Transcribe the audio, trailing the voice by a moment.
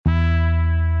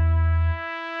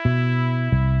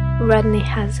Rodney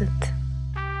has it.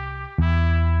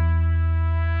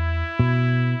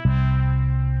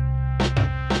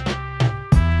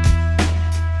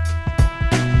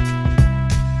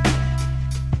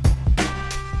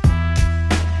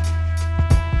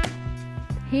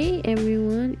 Hey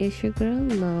everyone, it's your girl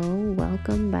Lo.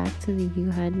 Welcome back to the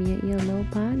You Had Me at Yellow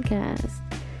podcast.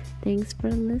 Thanks for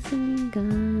listening,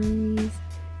 guys.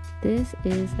 This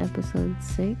is episode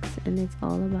 6 and it's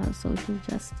all about social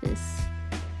justice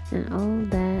and all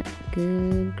that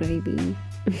good gravy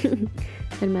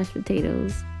and mashed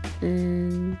potatoes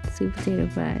and sweet potato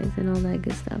fries and all that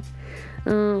good stuff.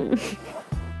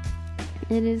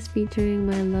 It is featuring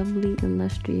my lovely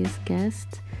illustrious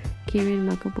guest, Karen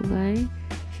Macapugay.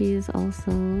 She is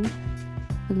also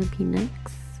Filipina.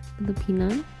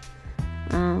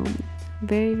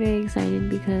 Very, very excited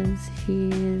because she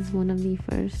is one of the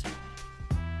first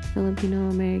Filipino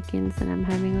Americans that I'm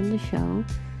having on the show.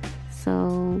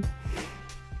 So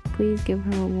please give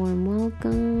her a warm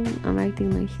welcome. I'm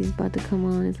acting like she's about to come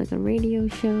on. It's like a radio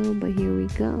show, but here we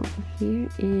go. Here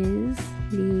is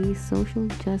the social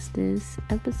justice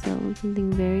episode,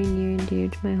 something very near and dear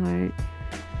to my heart.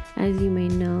 As you may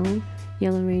know,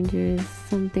 Yellow Ranger is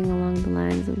something along the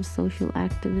lines of social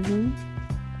activism.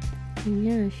 And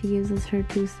yeah, she gives us her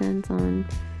 2 cents on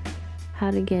how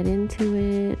to get into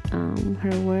it,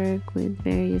 her work with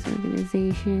various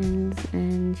organizations,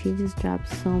 and she just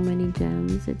drops so many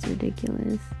gems. It's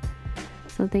ridiculous.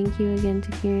 So thank you again to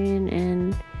Karen,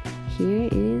 and here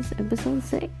is episode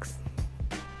 6.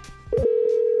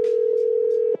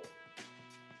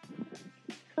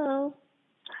 Hello.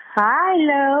 Hi,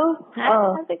 Lo.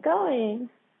 Hi, how's it going?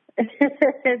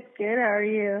 It's good. How are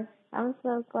you? I'm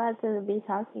so glad to be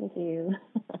talking to you.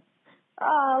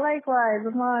 Oh, likewise.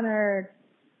 I'm honored.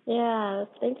 Yeah,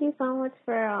 thank you so much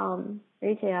for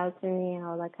reaching out to me and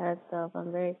all that kind of stuff.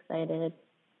 I'm very excited.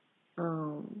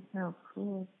 Oh,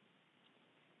 cool.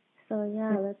 So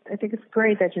yeah, I think it's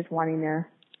great that you're wanting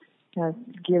to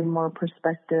give more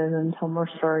perspective and tell more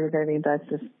stories. I think that's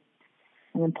just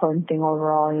an important thing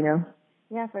overall, you know.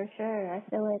 Yeah, for sure. I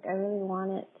feel like I really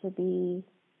want it to be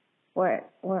where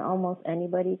almost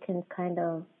anybody can kind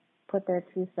of put their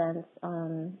 2 cents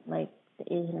on like the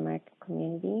Asian American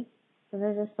community. So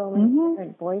there's just so many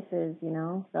different voices, you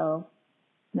know. So.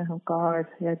 Oh God,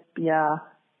 yeah.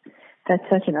 That's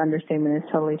such an understatement.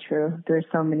 It's totally true. There's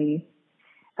so many.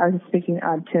 I was speaking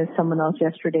to someone else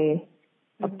yesterday,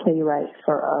 a playwright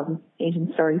for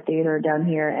Asian Story Theater down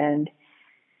here, and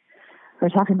we're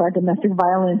talking about domestic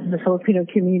violence in the Filipino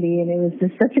community, and it was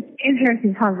just such an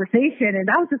interesting conversation, and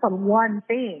that was just on one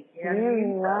thing. You know really?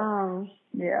 what I mean? Wow.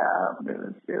 Yeah,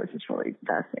 it was just really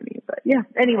fascinating. But yeah,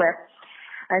 anyway,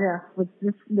 I know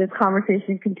this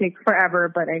conversation can take forever,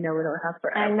 but I know we don't have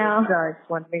forever. I know. So I just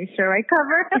want to make sure I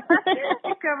cover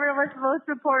what's most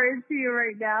important to you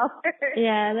right now.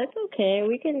 Yeah, that's okay.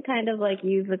 We can kind of like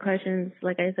use the questions,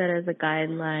 like I said, as a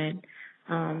guideline.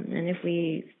 And if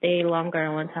we stay longer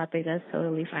on one topic, that's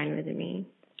totally fine with me.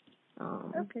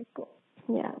 Okay, cool.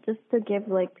 Yeah, just to give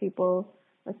like people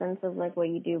a sense of like what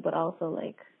you do, but also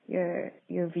like your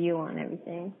view on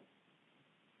everything.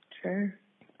 Sure.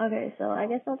 Okay, so I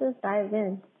guess I'll just dive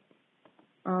in.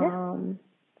 Yeah.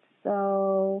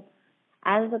 So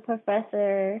as a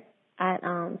professor at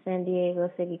San Diego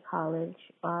City College,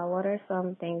 what are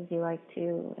some things you like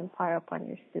to impart upon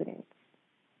your students?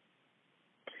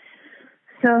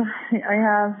 So I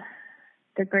have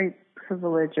the great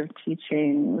privilege of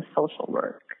teaching social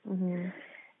work. Mm-hmm.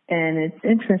 And it's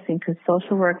interesting because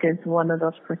social work is one of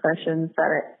those professions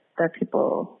that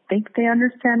people think they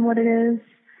understand what it is.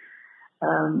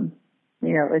 You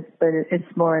know,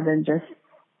 it's more than just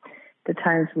the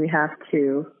times we have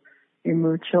to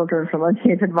remove children from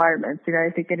unsafe environments. You know,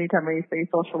 I think anytime I say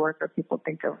social worker, people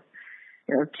think of,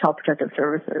 you know, child protective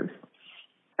services.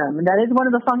 And that is one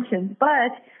of the functions,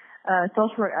 but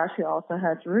social work actually also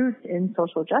has roots in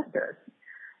social justice.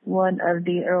 One of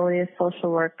the earliest social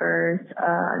workers,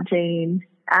 Jane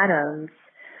Addams,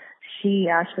 she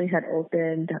actually had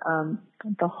opened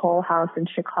the Hull House in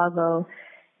Chicago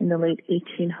in the late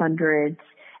 1800s.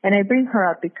 And I bring her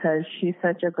up because she's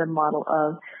such a good model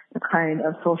of the kind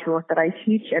of social work that I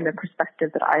teach and the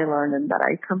perspective that I learned and that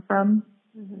I come from.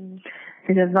 Mm-hmm.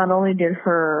 Because not only did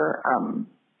her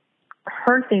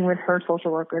thing with her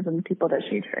social workers and the people that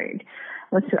she trained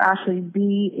was to actually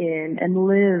be in and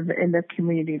live in the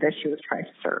community that she was trying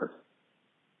to serve.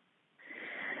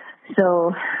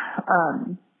 So,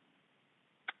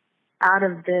 out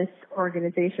of this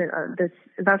organization, this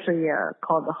is actually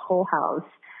called the Hull House,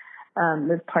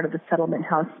 as part of the settlement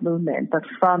house movement. But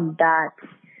from that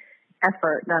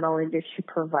effort, not only did she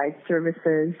provide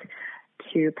services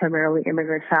to primarily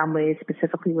immigrant families,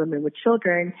 specifically women with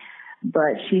children,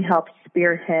 but she helped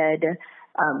spearhead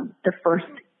the first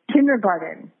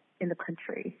kindergarten in the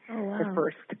country, the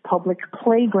first public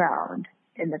playground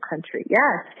in the country.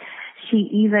 Yes. She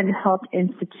even helped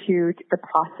institute the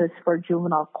process for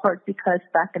juvenile court because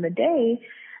back in the day,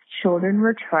 children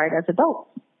were tried as adults.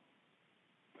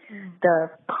 The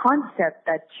concept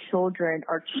that children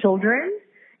are children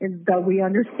is that we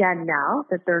understand now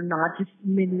that they're not just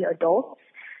mini adults.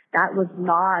 That was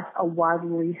not a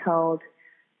widely held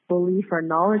belief or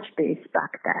knowledge base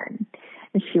back then.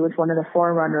 And she was one of the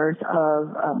forerunners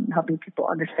of helping people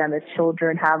understand that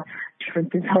children have different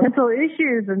developmental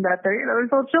issues and that they're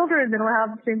still children. They don't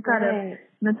have the same kind of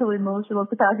mental, emotional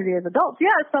capacity as adults.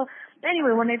 Yeah. So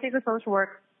anyway, when I think of social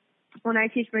work, when I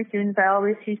teach my students, I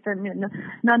always teach them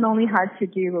not only how to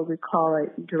do what we call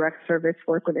direct service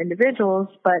work with individuals,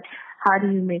 but how do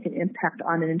you make an impact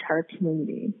on an entire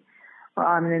community or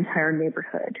on an entire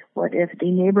neighborhood? What if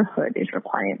the neighborhood is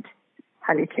required?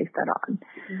 How do you take that on?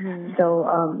 Mm-hmm. So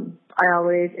I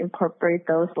always incorporate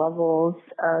those levels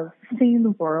of seeing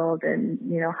the world and,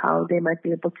 how they might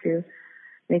be able to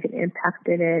make an impact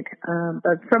in it.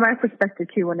 But from my perspective,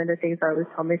 too, one of the things I always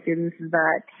tell my students is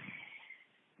that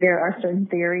there are certain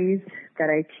theories that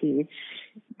I teach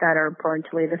that are important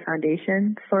to lay the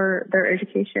foundation for their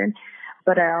education,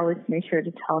 but I always make sure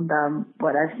to tell them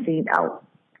what I've seen out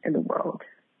in the world.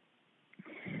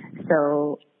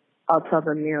 So I'll tell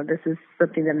them, this is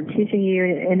something that I'm teaching you.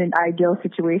 In an ideal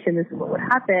situation, this is what would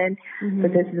happen,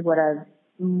 but this is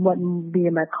what me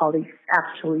and my colleagues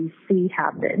actually see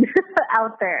happen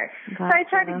out there. Gotcha. So I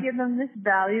try to give them this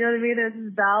balance, There's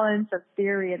this balance of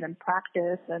theory and then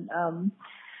practice, and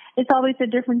it's always a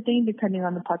different thing depending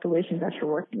on the population that you're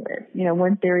working with.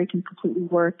 One theory can completely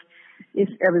work if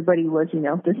everybody was,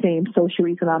 the same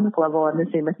socioeconomic level and the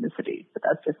same ethnicity, but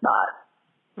that's just not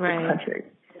the country.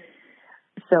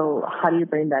 So how do you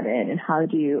bring that in, and how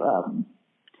do you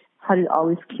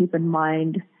always keep in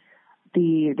mind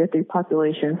the three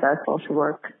populations that social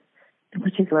work in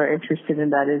particular are interested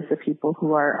in? That is the people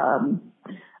who are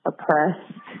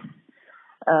oppressed,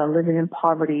 living in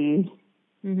poverty,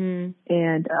 and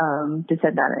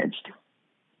disadvantaged.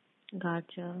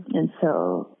 Gotcha. And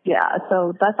so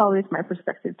that's always my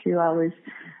perspective too. I always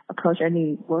approach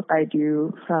any work I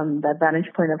do from the vantage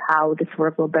point of how this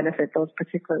work will benefit those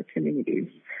particular communities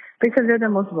because they're the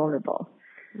most vulnerable.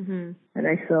 Mm-hmm. And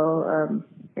I feel,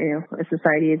 a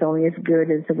society is only as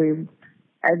good as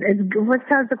what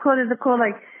sounds the quote is a quote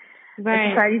like, a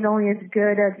society is only as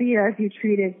good as you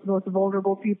treat its most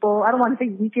vulnerable people. I don't want to say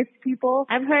weakest people.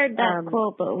 I've heard that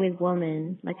quote, but with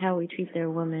women, like how we treat their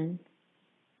women.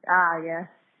 Yes.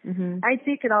 Mm-hmm. I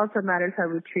think it also matters how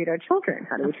we treat our children.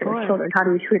 How do we treat our children? How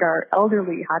do we treat our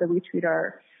elderly? How do we treat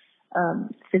our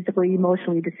physically,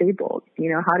 emotionally disabled?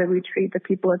 How do we treat the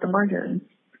people at the margins?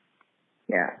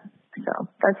 Yeah. So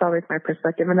that's always my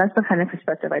perspective, and that's the kind of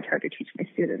perspective I try to teach my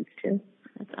students too.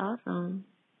 That's awesome.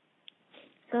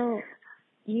 So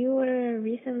you were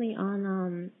recently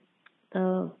on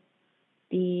the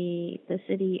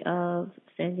City of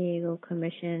San Diego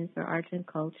Commission for Arts and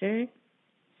Culture.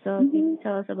 So can you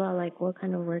tell us about what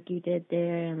kind of work you did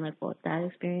there and what that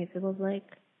experience was like?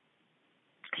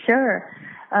 Sure.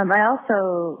 I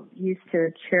also used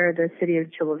to chair the City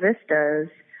of Chula Vista's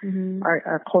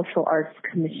Cultural Arts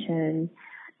Commission.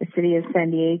 The City of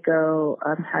San Diego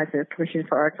has a Commission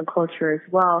for Arts and Culture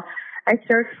as well. I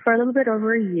served for a little bit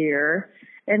over a year,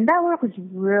 and that work was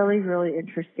really, really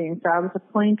interesting. So I was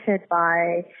appointed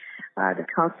by the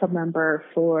council member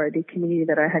for the community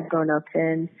that I had grown up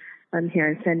in. I'm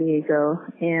here in San Diego,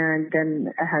 and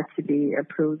then it had to be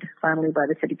approved finally by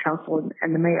the city council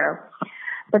and the mayor.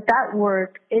 But that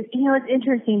work, it's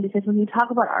interesting because when you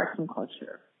talk about arts and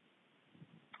culture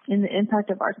and the impact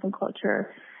of arts and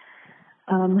culture,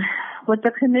 what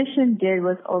the commission did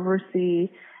was oversee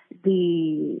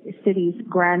the city's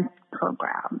grant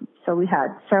program. So we had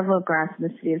several grants in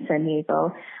the city of San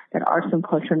Diego that arts and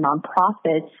culture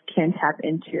nonprofits can tap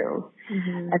into.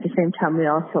 Mm-hmm. At the same time, we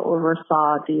also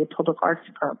oversaw the public arts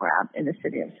program in the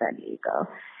city of San Diego.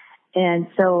 And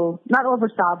so, not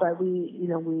oversaw, but we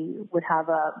would have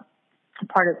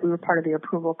we were part of the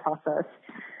approval process.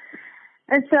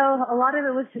 And so a lot of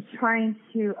it was just trying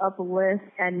to uplift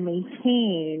and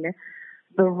maintain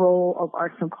the role of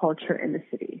arts and culture in the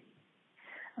city.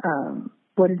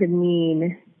 What does it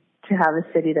mean to have a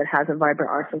city that has a vibrant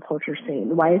arts and culture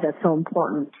scene? Why is that so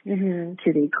important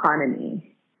to the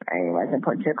economy? Right? Why is it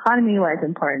important to the economy? Why is it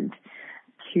important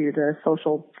to the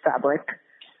social fabric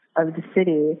of the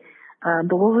city?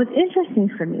 But what was interesting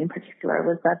for me in particular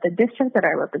was that the district that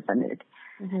I represented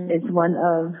is one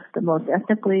of the most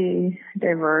ethnically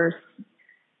diverse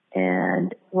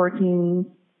and working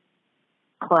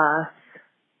class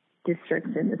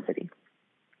districts in the city,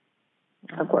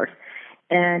 of course.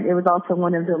 And it was also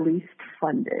one of the least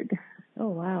funded. Oh,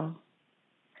 wow.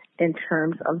 In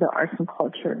terms of the arts and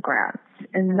culture grants.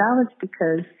 And that was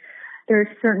because there are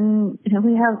certain,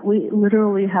 we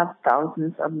literally have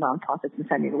thousands of nonprofits in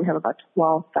San Diego. We have about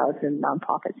 12,000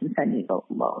 nonprofits in San Diego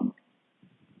alone.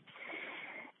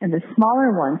 And the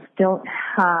smaller ones don't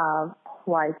have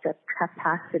quite the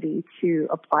capacity to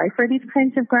apply for these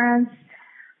kinds of grants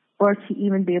or to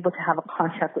even be able to have a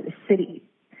contract with the city.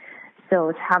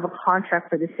 So to have a contract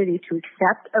for the city to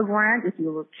accept a grant, if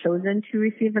you were chosen to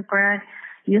receive a grant,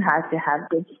 you had to have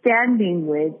good standing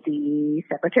with the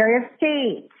Secretary of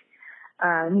State.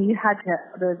 You had to,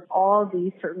 there's all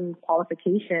these certain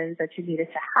qualifications that you needed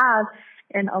to have.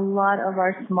 And a lot of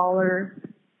our smaller,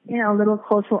 little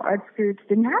cultural arts groups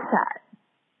didn't have that,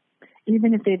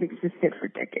 even if they've existed for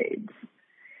decades.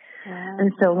 Wow.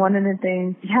 And so one of the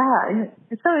things,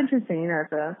 it's so interesting,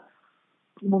 as a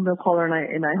woman of color,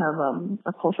 and I have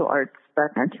a cultural arts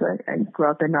background too. I grew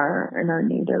up in our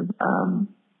native,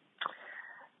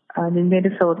 the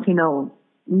native Filipino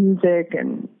music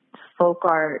and folk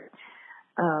art,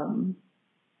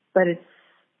 but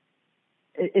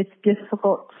it's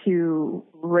difficult to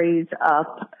raise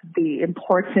up the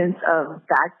importance of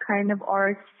that kind of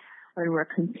art when we're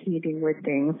competing with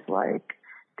things like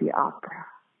the opera.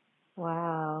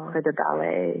 Wow. Or the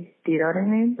ballet. Do you know what I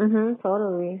mean? Mm-hmm,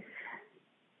 totally.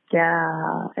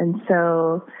 Yeah. And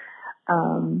so,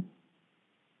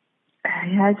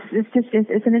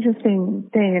 it's an interesting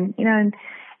thing. And,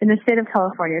 in the state of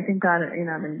California, I think God,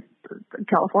 I'm in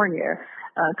California,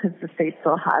 because the state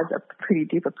still has a pretty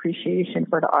deep appreciation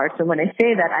for the arts. And when I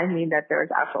say that, I mean that there's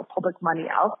actual public money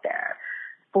out there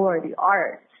for the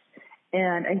arts.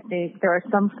 And I think there are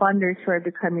some funders who are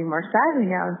becoming more savvy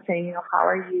now and saying, how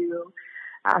are you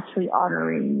actually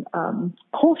honoring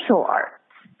cultural arts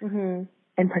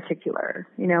in particular?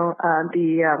 What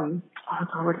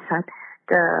is that?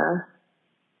 The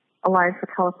Alliance for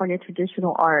California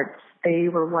Traditional Arts, they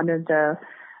were one of the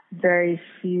very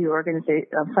few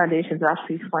foundations that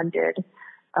actually funded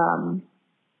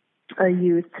a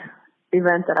youth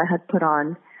event that I had put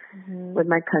on with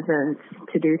my cousins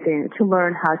to do things, to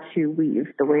learn how to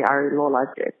weave the way our Lola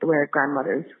did, the way our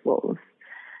grandmothers wove,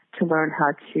 to learn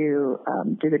how to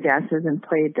do the dances and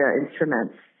play the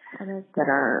instruments that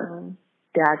are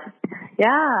dads.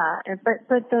 Yeah,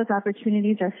 but those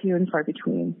opportunities are few and far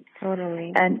between.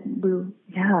 Totally. And we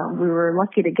were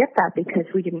lucky to get that because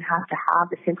we didn't have to have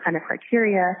the same kind of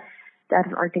criteria that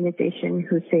an organization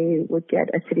who, say, would get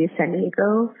a City of San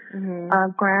Diego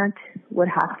grant would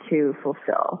have to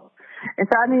fulfill. And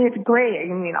so, it's great.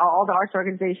 All the arts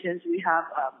organizations, we have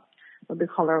what we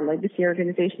call our legacy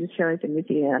organizations, Charrington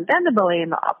Museum, and the ballet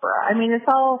and the opera. It's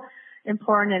all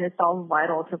important and it's all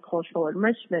vital to cultural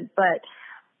enrichment. But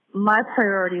my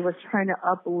priority was trying to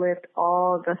uplift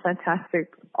all the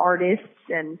fantastic artists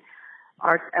and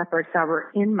arts efforts that were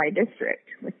in my district,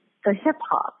 with the hip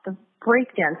hop, the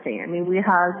breakdancing. We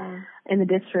have in the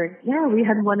district, we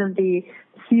had one of the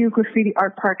few graffiti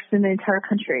art parks in the entire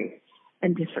country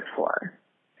in District 4.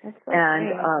 That's so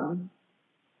great.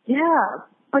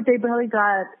 But they barely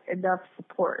got enough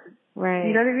support. Right.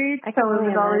 You know what I mean? I can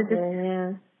really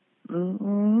imagine,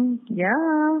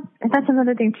 And that's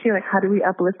another thing too, like how do we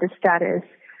uplift the status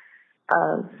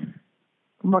of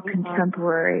more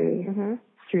contemporary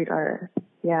street art?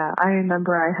 Yeah, I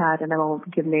remember I had, and I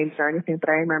won't give names or anything, but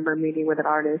I remember meeting with an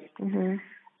artist who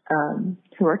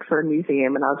worked for a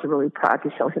museum, and I was really proud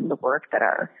to show him the work that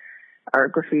our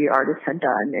graffiti artists had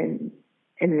done.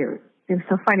 And it was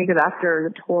so funny because after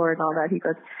the tour and all that, he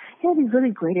goes, "Yeah, it'd be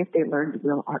really great if they learned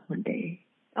real art one day."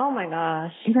 Oh my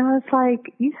gosh! It's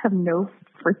like you have no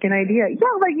freaking idea.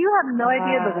 Yeah, like you have no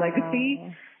idea the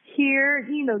legacy here.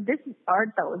 This is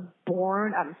art that was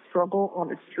born out of struggle on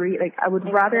the street. Like I would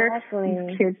rather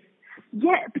these kids.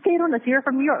 Yeah, but they don't know. So you're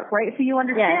from New York, right? So you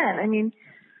understand. Yes.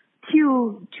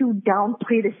 To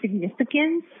downplay the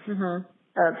significance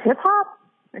of hip hop.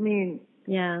 They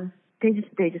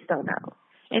just don't know.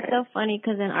 It's so funny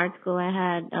because in art school I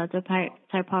had a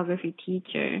typography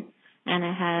teacher, and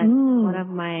I had one of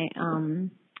my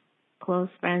close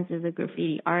friends is a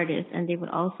graffiti artist, and they would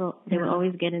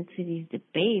always get into these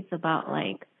debates about,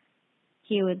 like,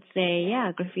 he would say,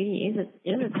 yeah, graffiti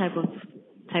is a type of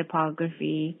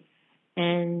typography,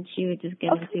 and she would just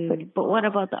get into, but what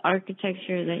about the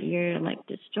architecture that you're like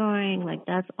destroying? Like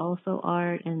that's also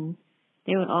art. And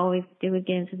they would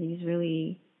get into these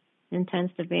really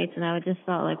intense debates, and I just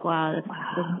thought like, wow, that's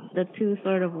the two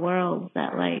sort of worlds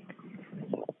that like,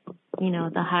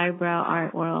 the highbrow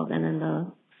art world and then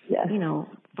the,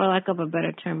 for lack of a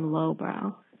better term,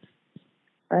 lowbrow.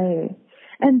 Right.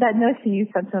 And that notion, you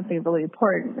said something really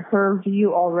important. Her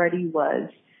view already was,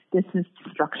 this is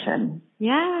destruction.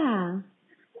 Yeah.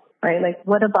 Right? Like,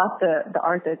 what about the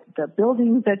art, the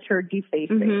buildings that you're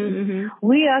defacing? Mm-hmm.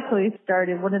 We actually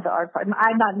started one of the art parts.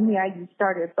 Not me, I just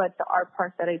started, but the art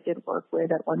park that I did work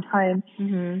with at one time,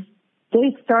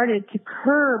 they started to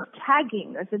curb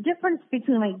tagging. There's a difference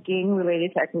between like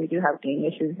gang-related tagging. We do have gang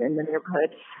issues in the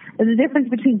neighborhood. There's a difference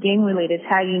between gang-related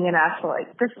tagging and actual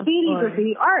like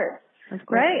graffiti art.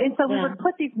 Right? And so we would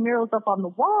put these murals up on the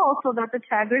wall so that the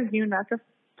taggers knew not to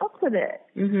fuck with it.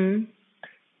 Mm-hmm.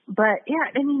 But yeah,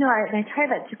 and I tie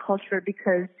that to culture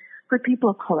because we're people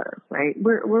of color, right?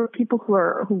 We're people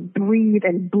who breathe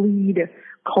and bleed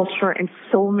culture in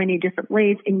so many different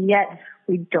ways, and yet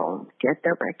we don't get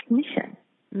the recognition.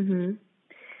 Mm-hmm.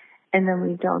 And then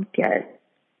we don't get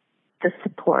the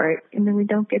support, and then we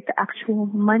don't get the actual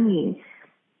money.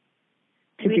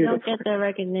 We don't get the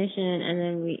recognition, and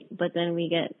then we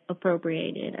get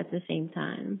appropriated at the same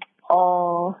time.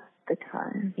 All the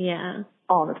time. Yeah.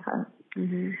 All the time.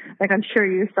 Mm-hmm. Like I'm sure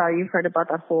you've heard about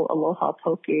that whole Aloha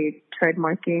Poke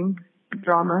trademarking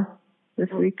drama this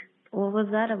week. What was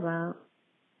that about?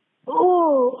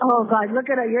 Oh God! Look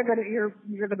at it.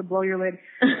 You're gonna blow your lid.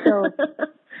 So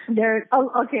there.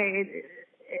 Oh, okay.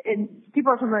 And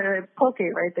people are familiar with poke,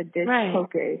 right? The dish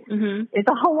poke. Mm-hmm. It's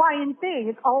a Hawaiian thing.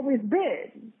 It's always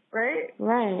been, right?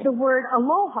 Right. The word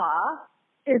aloha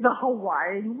is a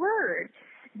Hawaiian word.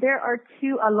 There are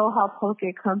 2 aloha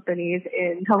poke companies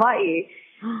in Hawaii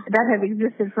that have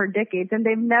existed for decades, and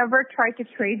they've never tried to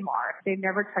trademark. They've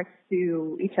never tried to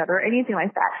sue each other or anything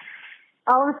like that.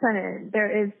 All of a sudden,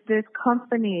 there is this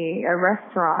company, a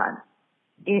restaurant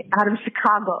out of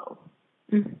Chicago,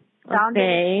 founded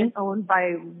and owned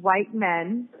by white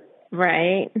men,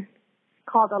 right?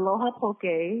 Called Aloha Poke,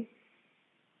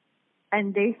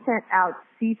 and they sent out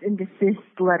cease and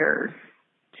desist letters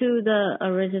to the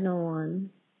original one.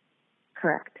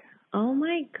 Correct. Oh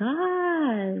my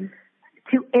God.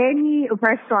 To any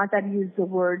restaurant that uses the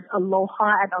words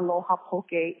aloha and aloha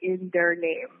poke in their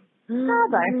name. How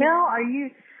the hell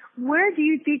where do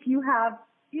you think you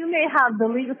may have the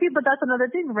legal fee, but that's another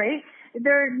thing, right?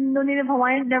 No Native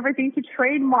Hawaiians never think to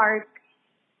trademark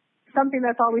something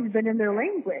that's always been in their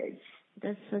language.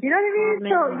 That's such you know what I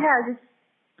mean? So yeah,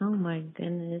 oh my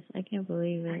goodness, I can't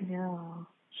believe it. I know.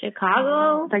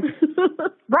 Chicago?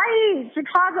 Right,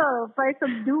 Chicago, by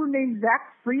some dude named Zach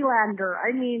Freelander.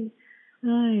 I mean,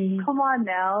 come on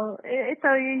now.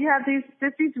 So you have these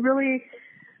really,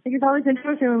 I think it's always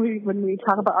interesting when we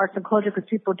talk about arts and culture because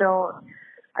people don't,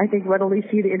 I think, readily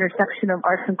see the intersection of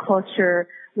arts and culture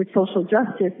with social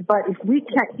justice. But if we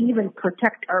can't even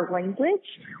protect our language,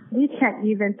 we can't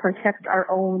even protect our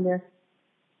own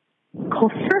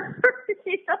culture,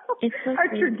 our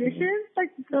traditions.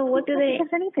 So what do they?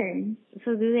 If anything.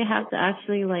 So do they have to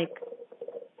actually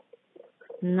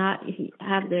not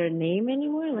have their name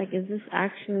anymore? Like, is this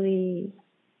actually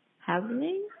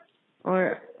happening?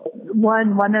 Or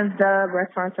one of the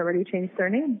restaurants already changed their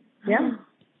name. Yeah.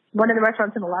 One of the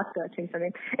restaurants in Alaska changed their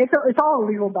name. It's all a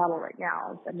legal battle right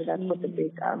now. I mean, that's what the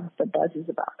big the buzz is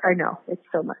about. I know, it's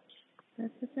so much.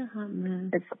 That's such a hot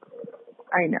mess.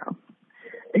 I know.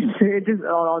 It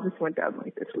all just went down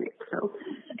like this week. So.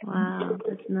 Wow,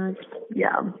 that's nuts.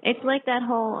 Yeah. It's like that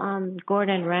whole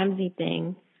Gordon Ramsay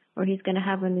thing, where he's gonna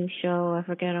have a new show. I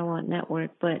forget on what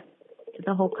network, but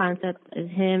the whole concept is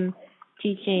him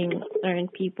teaching certain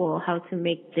people how to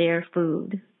make their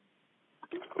food.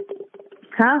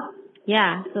 Huh?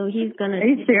 Yeah. So he's gonna. Are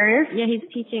you serious? Yeah, he's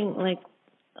teaching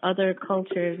other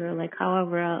cultures or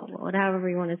whatever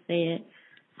you want to say it,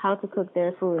 how to cook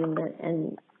their food,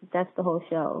 and that's the whole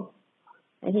show.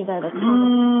 And he got a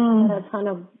ton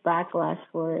of backlash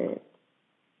for it.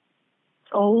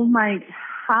 Oh my!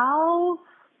 How?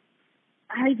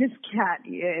 I just can't.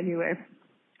 Yeah. Anyway.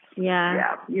 Yeah.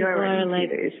 Yeah. You already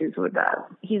see the issues with that.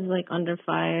 He's under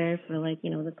fire for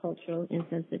the cultural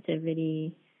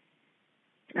insensitivity.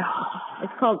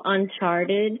 It's called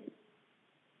Uncharted.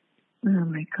 Oh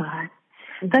my God.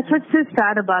 That's what's so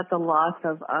sad about the loss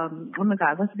of oh my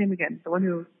God, what's his name again? The one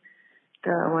who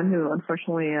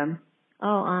unfortunately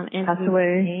passed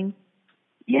away. Payne.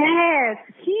 Yes,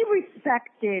 he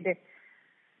respected.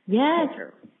 Yes.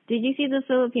 Did you see the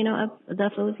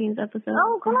Philippines episode?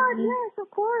 Oh God, yes, of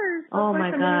course. Oh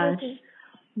my gosh.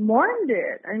 Mourned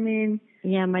it. I mean,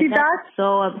 yeah, my dad's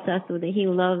so obsessed with it. He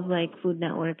loves Food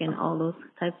Network and all those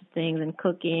types of things and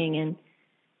cooking, and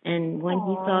And when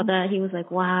he saw that, he was like,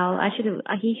 "Wow,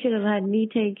 he should have had me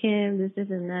take him. This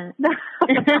and that."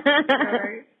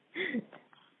 Right.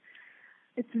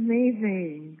 It's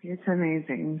amazing. It's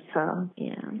amazing. So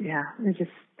yeah, it's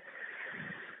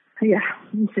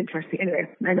interesting. Anyway,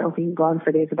 I know we can go on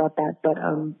for days about that, but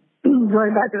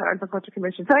going back to the Arts and Culture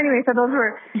Commission. So anyway, so those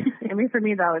were, I mean, for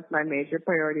me, that was my major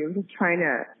priority. Was just trying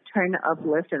to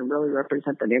uplift and really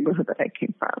represent the neighborhood that I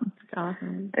came from. That's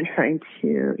awesome. And trying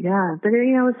to, but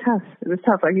it was tough. It was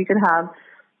tough. Like, you could have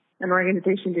an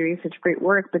organization doing such great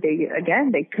work, but they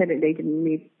didn't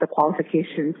meet the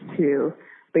qualifications to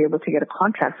be able to get a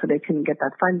contract, so they couldn't get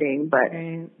that funding. But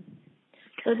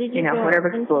so did you go whatever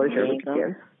exposure we could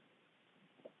give.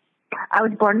 I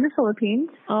was born in the Philippines.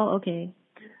 Oh, okay.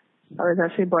 I was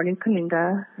actually born in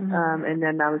Kalinga, and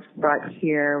then I was brought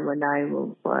here when I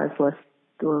was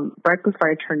right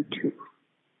before I turned 2.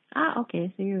 Ah,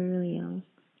 okay. So you were really young.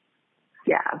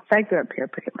 Yeah, so I grew up here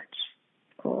pretty much.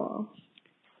 Cool.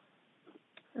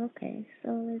 Okay,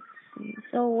 so let's see.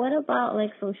 So what about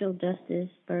like social justice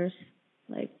first,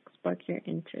 like sparked your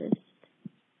interest?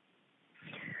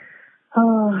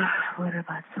 Oh, what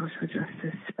about social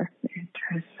justice sparked my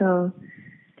interest? So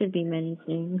could be many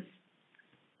things.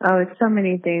 Oh, it's so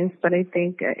many things, but I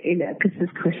think, because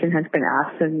this question has been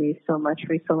asked of me so much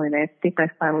recently, and I think I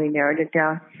finally narrowed it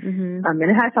down. Mm-hmm. And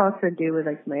it has also to do with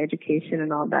like my education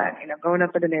and all that. Growing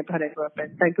up in the neighborhood I grew up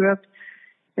in. So I grew up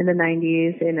in the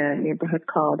 90s in a neighborhood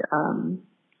called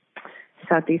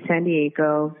Southeast San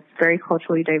Diego, very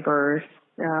culturally diverse,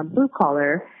 blue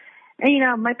collar.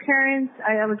 And my parents,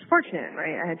 I was fortunate,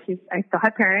 right? I still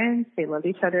had parents. They loved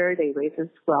each other. They raised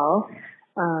us well.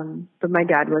 But my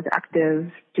dad was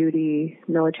active duty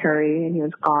military, and he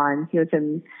was gone. He was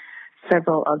in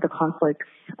several of the conflicts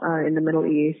in the Middle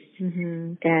East.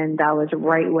 Mm-hmm. And that was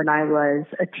right when I was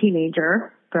a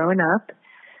teenager growing up.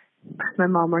 My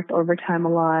mom worked overtime a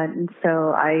lot, and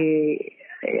so I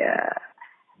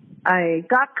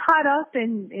got caught up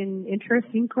in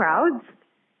interesting crowds.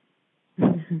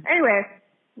 Mm-hmm. Anyway,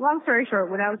 long story short,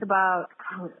 when I was it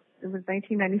was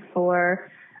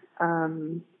 1994,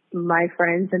 my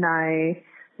friends and I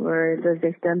were the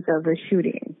victims of a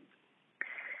shooting.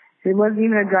 It wasn't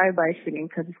even a drive-by shooting,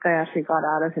 because this guy actually got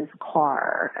out of his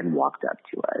car and walked up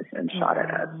to us and shot at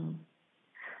us.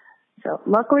 So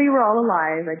luckily we're all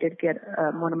alive. I did get,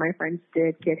 one of my friends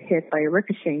did get hit by a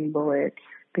ricocheting bullet,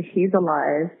 but he's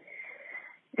alive.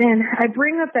 And I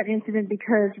bring up that incident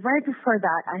because right before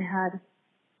that I had,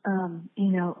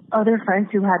 other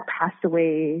friends who had passed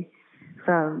away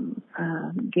from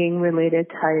gang-related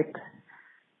type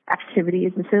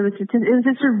activities. And so it was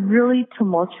just a really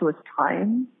tumultuous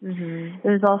time. Mm-hmm. It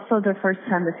was also the first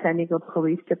time the San Diego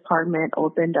Police Department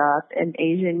opened up an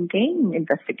Asian gang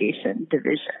investigation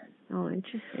division. Oh,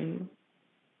 interesting.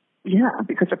 Yeah,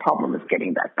 because the problem was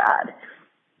getting that bad.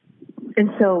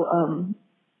 And so,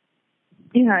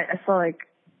 I felt like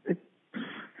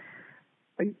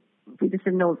we just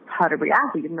didn't know how to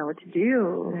react. We didn't know what to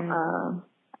do. Right.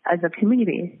 As a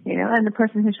community, and the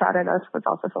person who shot at us was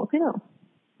also Filipino.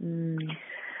 Mm.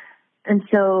 And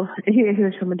so he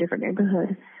was from a different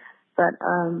neighborhood. But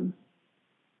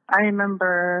I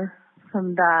remember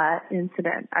from that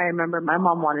incident, my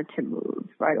mom wanted to move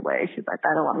right away. She's like,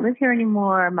 I don't want to live here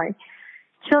anymore. My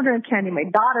children my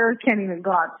daughters can't even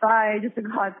go outside, just to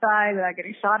go outside without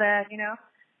getting shot at,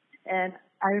 And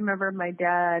I remember my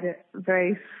dad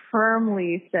very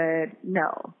firmly said,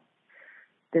 no.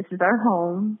 This is our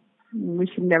home. We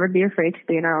should never be afraid to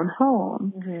be in our own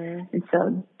home. Mm-hmm. And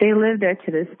so they live there to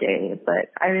this day.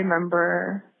 But I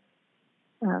remember,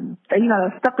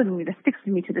 that stuck with me, that sticks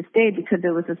with me to this day, because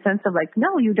there was a sense of like,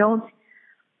 no, you don't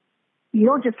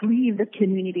just leave the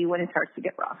community when it starts to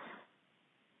get rough.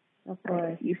 Of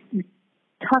course. You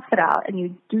tough it out and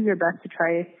you do your best to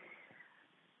try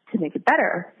to make it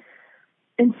better.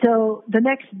 And so the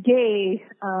next day,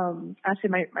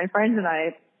 actually my friends and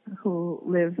I, who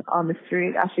live on the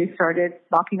street, actually started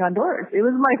knocking on doors. It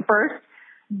was my first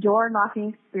door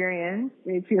knocking experience.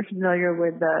 If you're familiar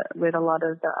with a lot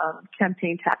of the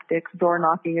campaign tactics, door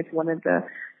knocking is one of the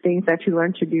things that you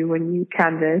learn to do when you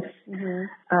canvass,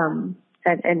 mm-hmm.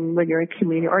 And when you're in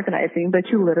community organizing. But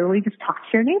you literally just talk to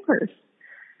your neighbors.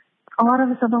 A lot of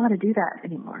us don't know how to do that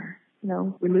anymore.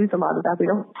 We lose a lot of that. We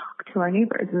don't talk to our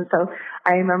neighbors. And so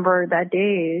I remember that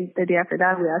day, the day after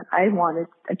that, I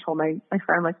told my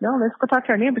friend, like, no, let's go talk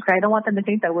to our neighbors. I don't want them to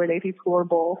think that we're these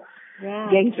horrible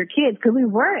gangster kids, because we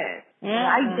weren't. Yeah.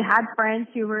 I had friends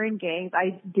who were in gangs.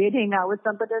 I did hang out with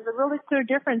them, but there's a really clear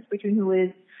difference between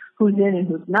who's in and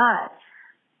who's not.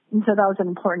 And so that was an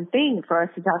important thing for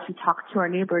us to actually talk to our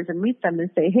neighbors and meet them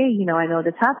and say, hey, I know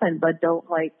this happened, but don't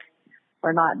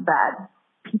we're not bad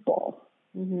people.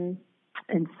 Mm-hmm.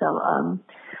 And so,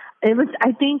 it was,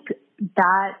 I think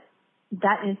that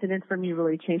incident for me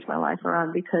really changed my life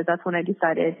around, because that's when I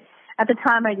decided. At the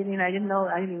time, I didn't even know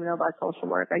about social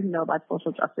work. I didn't know about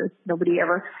social justice. Nobody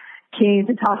ever came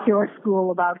to talk to our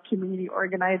school about community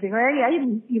organizing. I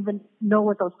didn't even know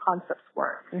what those concepts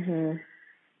were. Mm-hmm.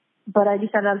 But I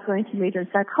decided I was going to major in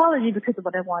psychology because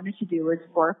what I wanted to do was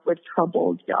work with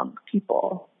troubled young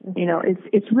people. Mm-hmm. You know,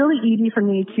 it's really easy for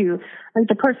me to, like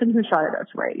the person who shot at us,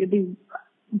 right? It'd be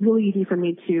really easy for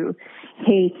me to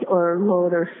hate or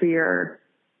loathe or fear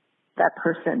that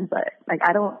person, but like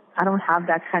I don't have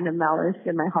that kind of malice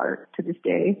in my heart to this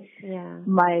day. Yeah.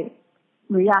 My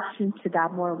reaction to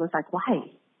that more was like,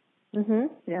 why? Mm-hmm.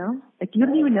 You know, like you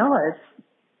don't even know us.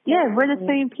 Yeah, we're the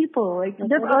same people. Like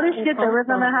there's other shit that we're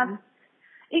gonna have.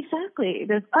 Exactly.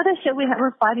 There's other shit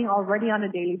we're fighting already on a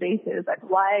daily basis. Like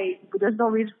why? There's no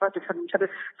reason for us to turn each other.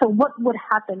 So what would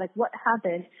happen? Like what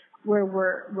happened where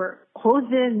we're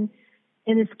closed in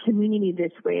this community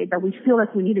this way that we feel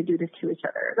like we need to do this to each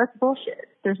other? That's bullshit.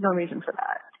 There's no reason for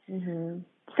that. Mm-hmm.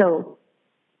 So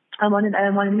I wanted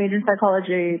to major in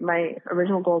psychology. My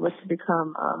original goal was to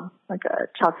become like a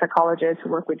child psychologist who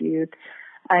work with youth.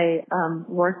 I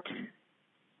worked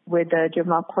with the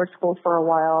juvenile court school for a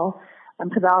while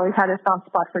because I always had a soft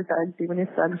spot for thugs, even if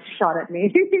thugs shot at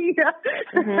me.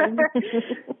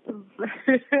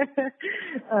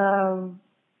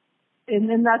 And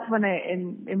then that's when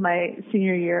in my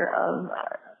senior year of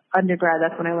undergrad,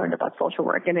 that's when I learned about social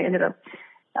work, and I ended up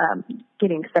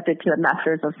getting accepted to a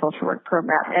master's of social work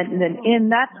program. And then in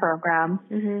that program,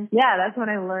 that's when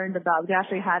I learned about, we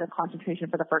actually had a concentration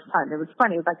for the first time. It was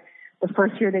funny. It was like the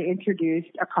first year they introduced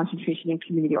a concentration in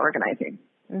community organizing.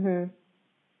 Mm-hmm.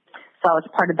 So I was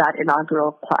part of that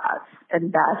inaugural class,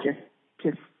 and that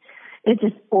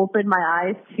just opened my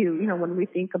eyes to, you know, when we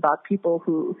think about people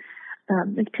who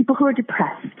are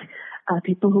depressed,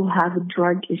 people who have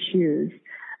drug issues,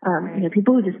 you know,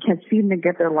 people who just can't seem to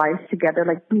get their lives together.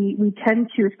 Like we tend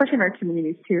to, especially in our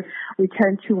communities too, we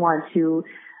tend to want to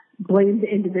blame the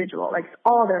individual, like it's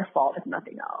all their fault if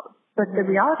nothing else. But the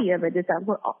reality of it is that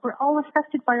we're all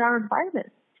affected by our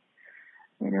environment.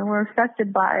 You know, we're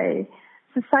affected by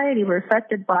society. We're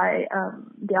affected by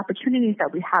the opportunities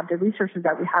that we have, the resources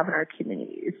that we have in our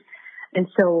communities. And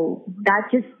so that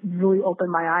just really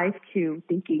opened my eyes to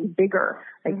thinking bigger.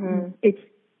 Like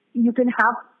you can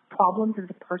have problems as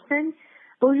a person,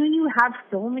 but when you have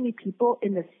so many people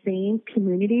in the same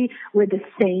community with the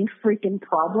same freaking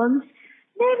problems,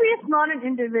 maybe it's not an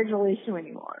individual issue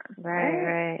anymore.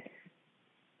 Right.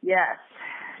 Yes.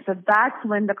 So that's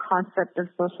when the concept of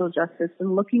social justice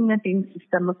and looking at things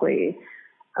systemically,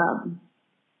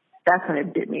 that's when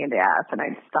it bit me in the ass. And I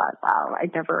just thought, wow, I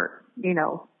never, you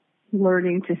know,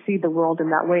 learning to see the world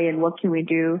in that way, and what can we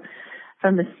do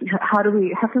from this? How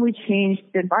can we change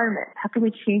the environment? How can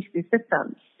we change these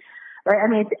systems? Right? I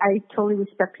mean, I totally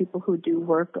respect people who do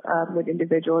work with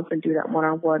individuals and do that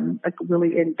one-on-one, like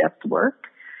really in-depth work.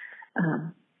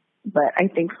 But I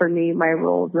think for me, my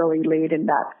role really laid in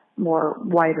that more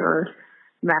wider,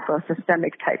 macro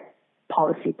systemic type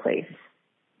policy place.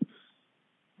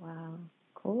 Wow.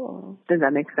 Cool. Does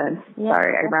that make sense? Yeah,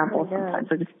 sorry, I ramble sometimes.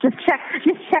 So just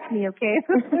check me, okay?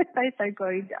 I start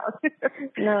going down.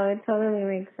 No, it totally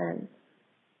makes sense.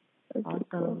 Okay, awesome.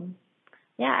 Cool.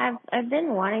 Yeah, I've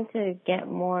been wanting to get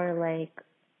more, like,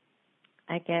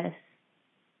 I guess,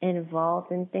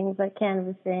 involved in things like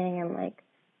canvassing and like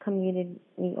community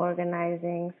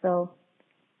organizing. So,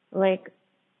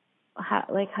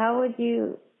 how would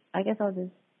you? I guess I'll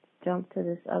just jump to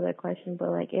this other question.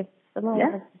 But like, if someone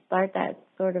wants to start that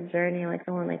sort of journey, like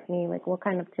someone like me, like what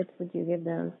kind of tips would you give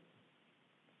them?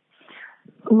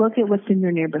 Look at what's in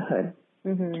your neighborhood.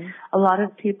 Mm-hmm. A lot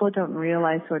of people don't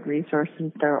realize what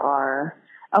resources there are.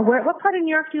 What part of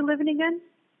New York do you live in again?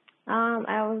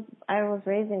 I was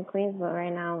raised in Queens, but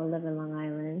right now I live in Long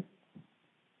Island.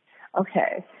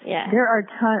 Okay. Yeah. There are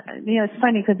tons. You know, it's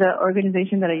funny because the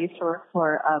organization that I used to work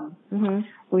for,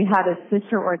 we had a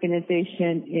sister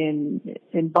organization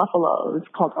in Buffalo. It was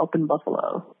called Open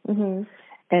Buffalo,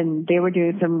 and they were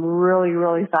doing some really,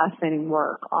 really fascinating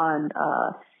work on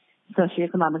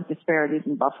socioeconomic disparities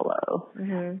in Buffalo.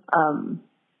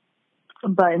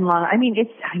 But in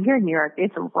here in New York,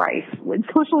 it's rife with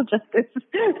social justice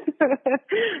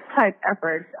type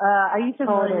efforts. I used to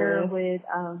partner with,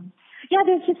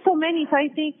 there's just so many. So I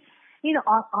think, you know,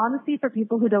 honestly, for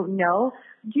people who don't know,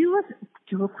 do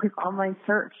a quick online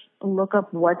search, look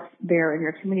up what's there in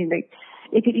your community. Like,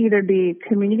 it could either be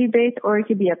community-based or it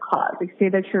could be a cause. Like, say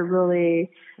that you're really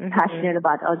passionate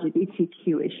about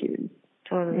LGBTQ issues.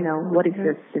 Totally. You know, what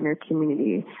exists in your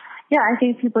community. Yeah, I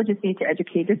think people just need to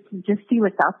educate, just see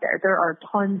what's out there. There are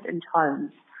tons and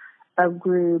tons of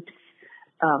groups,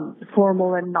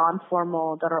 formal and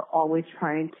non-formal, that are always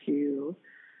trying to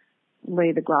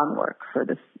lay the groundwork for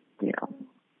this,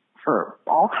 for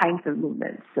all kinds of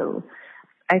movements. So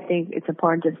I think it's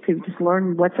important to just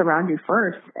learn what's around you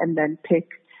first, and then pick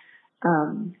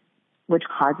which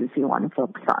causes you want to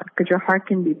focus on, because your heart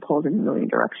can be pulled in a million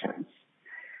directions.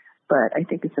 But I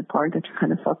think it's important to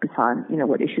kind of focus on,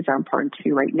 what issues are important to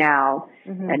you right now,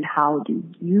 and how do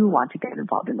you want to get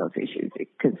involved in those issues?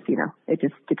 Because, it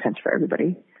just depends for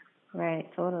everybody.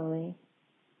 Right, totally.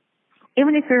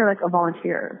 Even if you're like a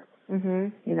volunteer, you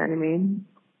know what I mean?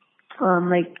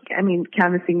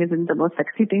 Canvassing isn't the most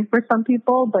sexy thing for some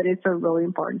people, but it's a really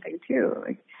important thing too.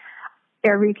 Like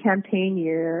every campaign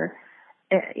year,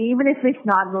 even if it's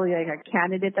not really like a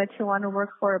candidate that you want to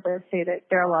work for, but say that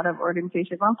there are a lot of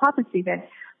organizations, nonprofits even,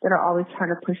 that are always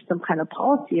trying to push some kind of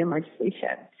policy and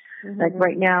legislation. Like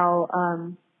right now,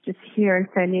 just here in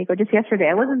San Diego, just yesterday,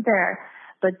 I wasn't there,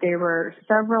 but there were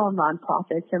several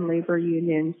nonprofits and labor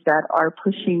unions that are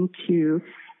pushing to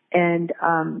end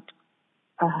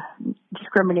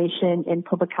discrimination in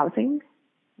public housing.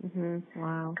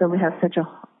 Wow. So we have such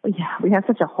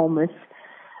a homeless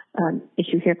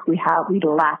issue here. We have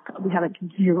like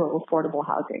zero affordable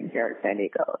housing here in San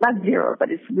Diego. Not zero, but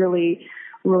it's really,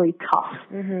 really tough.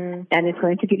 And it's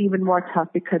going to get even more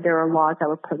tough because there are laws that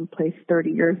were put in place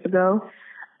 30 years ago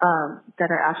that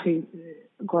are actually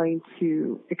going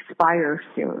to expire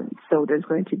soon. So there's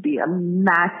going to be a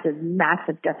massive,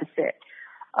 massive deficit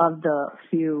of the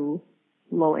few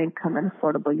low-income and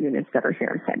affordable units that are here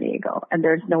in San Diego, and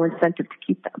there's no incentive to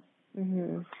keep them.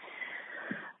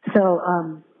 So,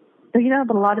 but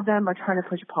a lot of them are trying to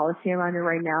push policy around it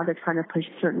right now. They're trying to push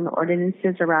certain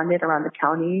ordinances around it, around the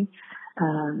county.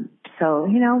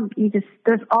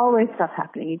 There's always stuff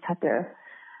happening. You just have to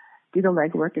do the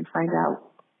legwork and find out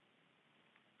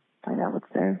what's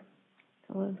there.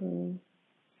 Totally.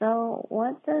 So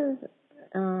what does,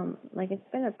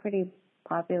 it's been a pretty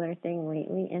popular thing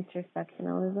lately,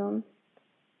 intersectionalism.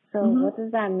 So what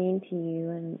does that mean to you,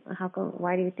 and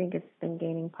why do you think it's been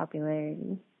gaining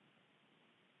popularity?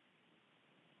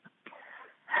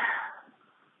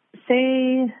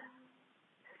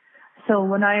 So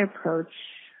when I approach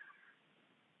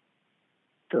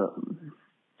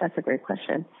that's a great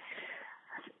question.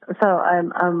 So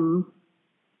I'm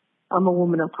a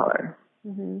woman of color.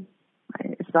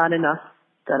 Right? It's not enough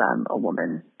that I'm a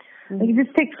woman. Like, it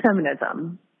just takes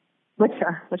feminism, which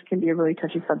can be a really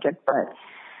touchy subject, but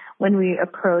when we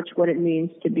approach what it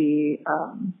means to be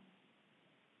a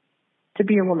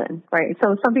woman, right?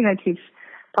 So something I teach,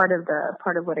 part of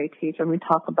what I teach when we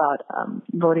talk about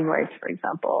voting rights, for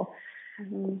example,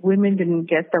 women didn't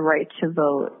get the right to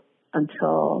vote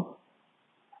until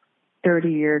 20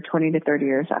 to 30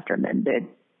 years after men did,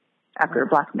 after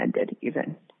Black men did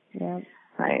even. Yeah.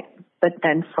 Right. But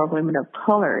then for women of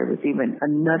color, it was even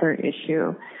another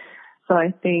issue. So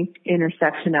I think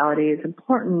intersectionality is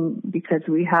important because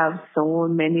we have so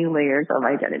many layers of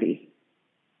identity.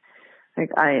 Like,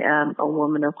 I am a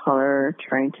woman of color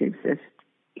trying to exist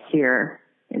here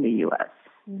in the U.S.,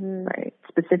 right?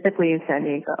 Specifically in San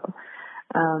Diego.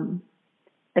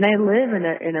 And I live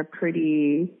in a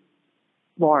pretty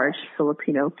large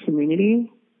Filipino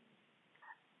community.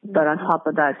 But on top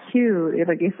of that too, if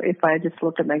I just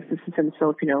look at my existence in the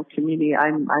Filipino community,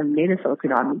 I'm native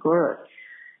Filipino, I'm Igorot.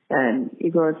 And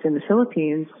Igorots in the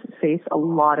Philippines face a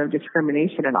lot of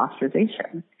discrimination and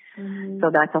ostracization.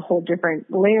 So that's a whole different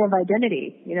layer of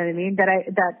identity, you know what I mean? That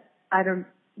I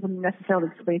wouldn't necessarily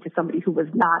explain to somebody who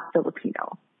was not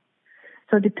Filipino.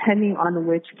 So depending on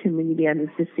which community I'm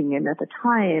existing in at the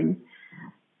time,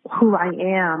 who I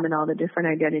am and all the different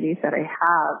identities that I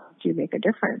have do make a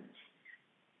difference.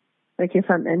 Like if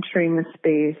I'm entering a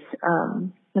space,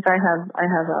 like I have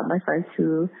my friends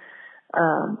who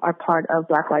are part of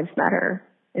Black Lives Matter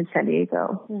in San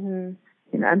Diego.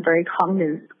 I'm very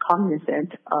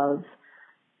cognizant of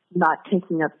not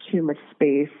taking up too much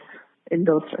space in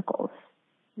those circles,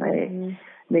 right?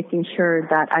 Making sure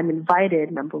that I'm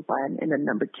invited, number one, and then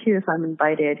number two, if I'm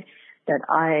invited, that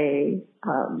I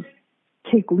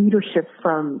take leadership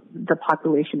from the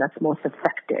population that's most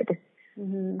affected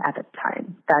at the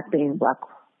time, that being Black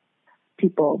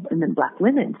people and then Black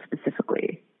women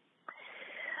specifically.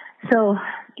 So,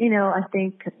 I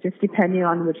think just depending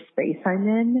on which space I'm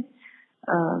in,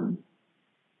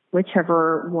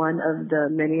 whichever one of the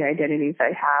many identities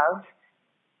I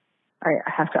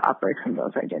have to operate from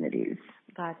those identities.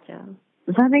 Gotcha.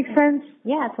 Does that make sense?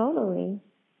 Yeah, totally.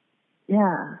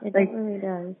 Yeah. It definitely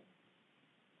does.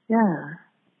 Yeah.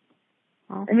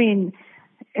 Awesome. I mean,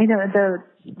 you know, there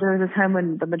was a time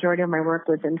when the majority of my work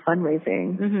was in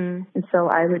fundraising. Mm-hmm. And so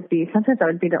sometimes I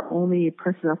would be the only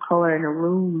person of color in a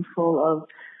room full of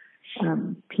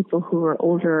people who were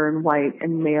older and white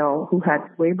and male who had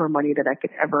way more money than I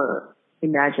could ever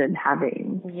imagine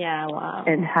having. Yeah, wow.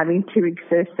 And having to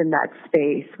exist in that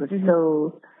space was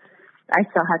I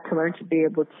still had to learn to be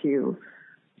able to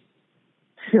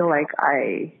feel like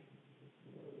I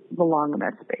belong in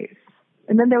that space.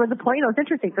 And then there was a point, it was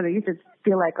interesting because I used to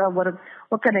feel like, oh,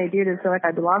 what can I do to feel like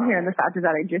I belong here? And the fact is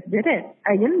that I just didn't.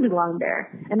 I didn't belong there.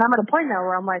 And I'm at a point now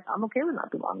where I'm like, I'm okay with not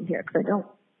belonging here because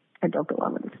I don't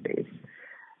belong in this space.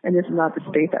 And this is not the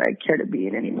space that I care to be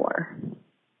in anymore.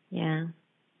 Yeah.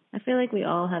 I feel like we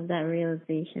all have that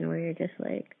realization where you're just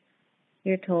like,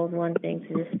 you're told one thing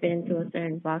to just fit into a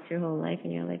certain box your whole life,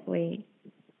 and you're like, wait,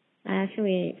 I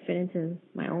actually fit into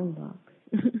my own box.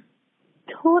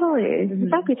 Totally. Mm-hmm.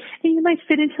 Exactly. And you might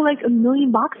fit into like a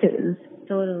million boxes.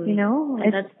 Totally. You know?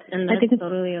 And that's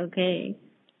totally okay.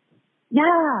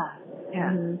 Yeah.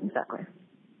 Yeah. Mm-hmm. Exactly.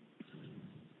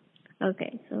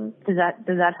 Okay. So does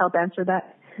that help answer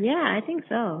that? Yeah, I think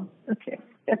so. Okay.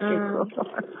 That's cool.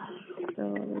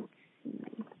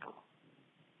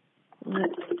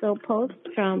 So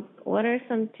post-Trump, what are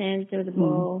some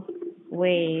tangible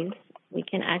ways we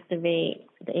can activate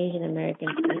the Asian American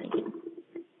community?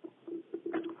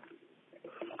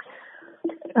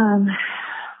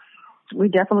 We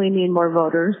definitely need more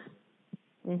voters.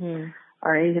 Mm-hmm.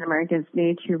 Our Asian Americans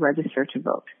need to register to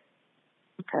vote.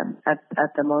 At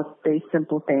the most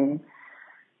simple thing,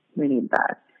 we need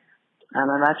that.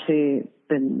 I've actually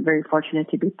been very fortunate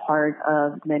to be part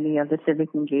of many of the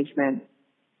civic engagement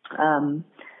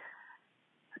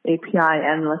API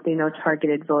and Latino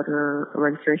targeted voter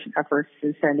registration efforts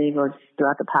in San Diego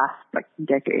throughout the past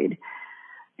decade.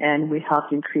 And we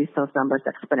helped increase those numbers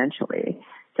exponentially.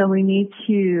 So we need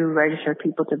to register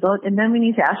people to vote, and then we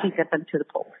need to actually get them to the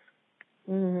polls.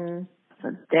 Mm-hmm.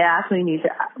 So they actually need to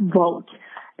vote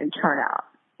and turn out,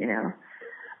 you know.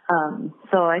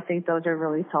 So I think those are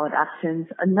really solid actions.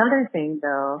 Another thing,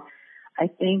 though, I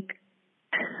think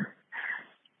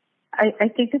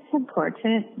it's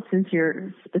important, since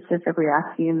you're specifically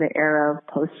asking in the era of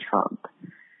post-Trump.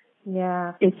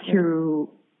 Yeah. It's true.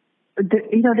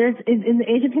 There's in the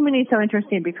Asian community, it's so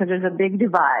interesting because there's a big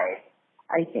divide,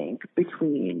 I think,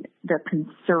 between the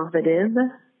conservative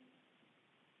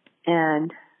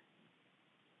and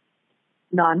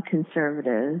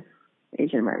non-conservative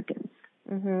Asian Americans.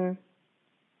 Mhm.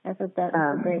 That's a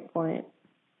great point.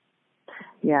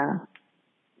 Yeah.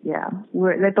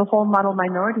 We're like the whole model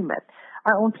minority myth.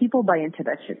 Our own people buy into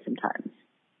that shit sometimes.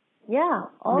 Yeah.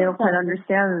 They don't quite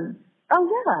understand. Oh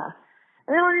yeah.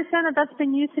 And they don't understand that that's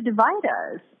been used to divide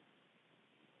us.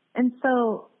 And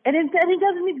so, and it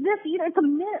doesn't exist either. It's a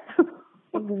myth.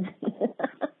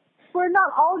 We're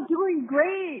not all doing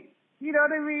great. You know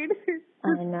what I mean? I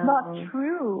know. It's not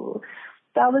true.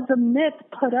 That was a myth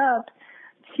put up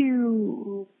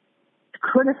to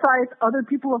criticize other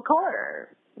people of color.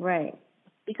 Right.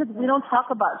 Because we don't talk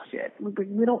about shit.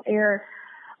 We don't air.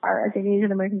 I think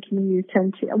Asian American communities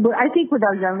tend to. I think with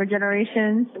our younger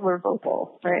generations, we're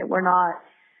vocal, right? We're not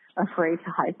afraid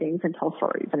to hide things and tell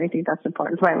stories, and I think that's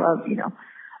important. That's why I love,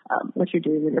 what you're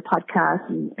doing with your podcast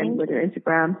and with your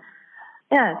Instagram.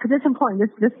 Yeah, because it's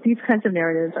important. These kinds of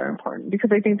narratives are important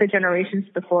because I think the generations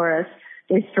before us,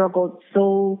 they struggled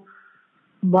so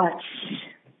much.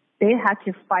 They had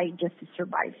to fight just to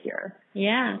survive here.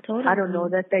 Yeah, totally. I don't know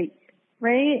that they,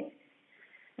 right?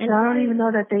 And I don't even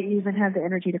know that they even have the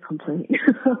energy to complain.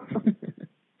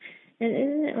 And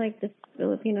isn't it like the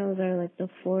Filipinos are like the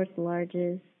fourth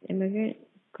largest immigrant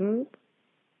group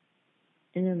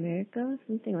in America?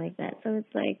 Something like that. So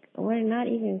it's like we're not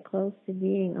even close to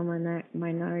being a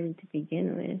minority to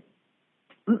begin with.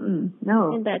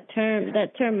 No. And that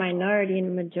term minority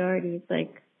and majority, it's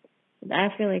like, I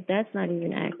feel like that's not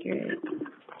even accurate.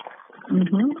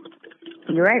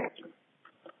 You're right.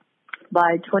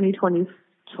 By 2020,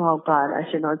 oh God, I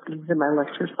should know this is in my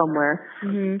lecture somewhere.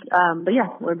 But yeah,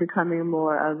 we're becoming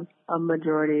more of a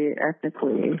majority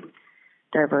ethnically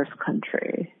diverse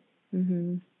country.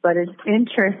 But it's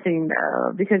interesting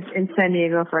though, because in San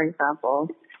Diego, for example,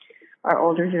 our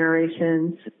older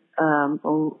generations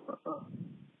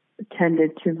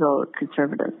tended to vote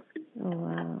conservative. Oh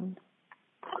wow.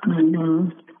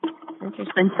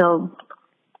 Interesting. And so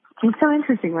it's so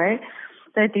interesting, right?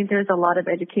 So I think there's a lot of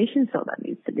education still that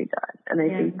needs to be done. And I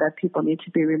think that people need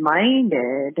to be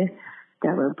reminded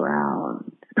that we're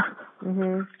brown.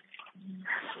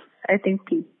 I think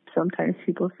sometimes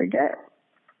people forget.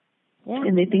 Yeah.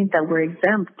 And they think that we're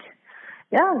exempt.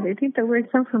 Yeah, they think that we're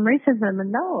exempt from racism,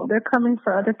 and no, they're coming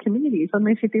for other communities. What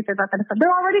makes you think they're not going to come? They're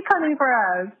already coming for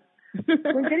us.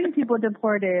 We're getting people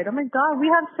deported. Oh my God, we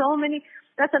have so many.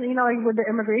 That's like with the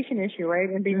immigration issue, right,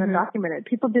 and being undocumented.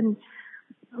 People didn't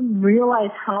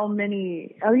realize how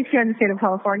many, at least here in the state of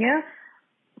California,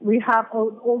 we have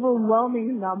an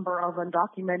overwhelming number of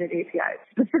undocumented APIs,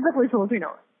 specifically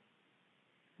Filipinos.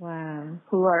 Wow.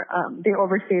 Who are, they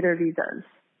overstay their visas.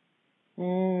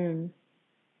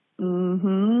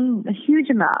 A huge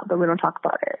amount, but we don't talk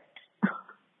about it.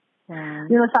 Wow.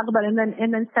 We don't talk about it.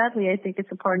 And then sadly, I think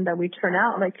it's important that we turn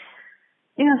out, like,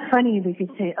 it's funny, we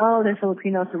could say, oh, they're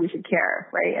Filipinos, so we should care,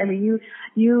 right? I mean,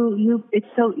 it's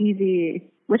so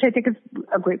easy, which I think is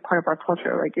a great part of our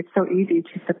culture. Like, it's so easy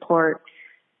to support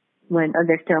when a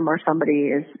victim or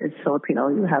somebody is Filipino.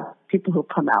 You have people who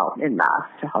come out en masse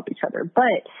to help each other.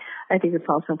 But I think it's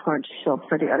also important to show up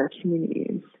for the other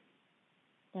communities.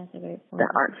 That's a great point.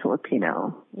 That aren't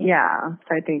Filipino. Yeah.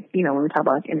 So I think, when we talk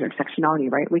about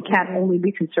intersectionality, right, we can't only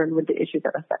be concerned with the issues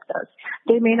that affect us.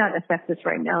 They may not affect us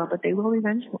right now, but they will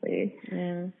eventually.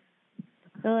 Yeah.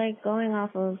 So, like, going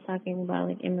off of talking about,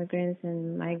 like, immigrants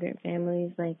and migrant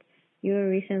families, like, you were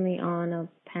recently on a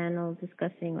panel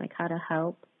discussing, like, how to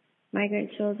help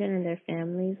migrant children and their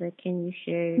families. Like, can you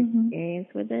share your experience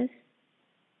with this?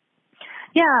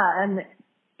 Yeah, and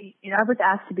I was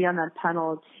asked to be on that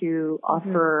panel to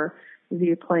offer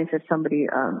viewpoints of somebody,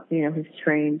 who's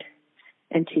trained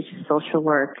and teaches social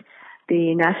work.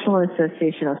 The National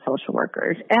Association of Social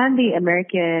Workers and the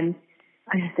American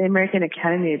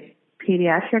Academy of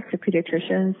Pediatrics or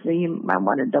Pediatricians. So you might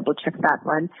want to double check that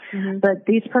one. But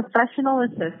these professional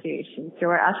associations who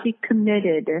are actually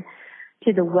committed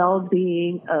to the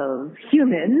well-being of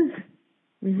humans,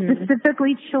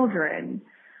 specifically children.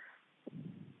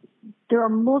 There are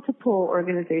multiple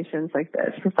organizations like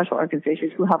this, professional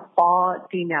organizations, who have all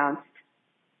denounced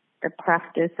the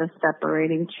practice of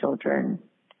separating children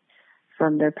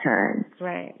from their parents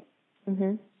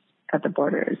at the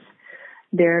borders.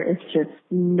 There is just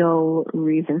no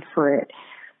reason for it.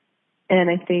 And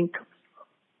I think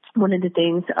one of the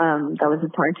things that was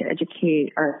important to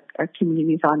educate our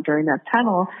communities on during that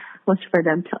panel was for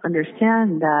them to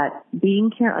understand that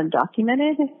being here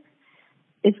undocumented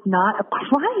is not a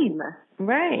crime.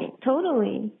 Right,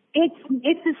 totally. It's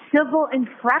a civil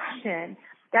infraction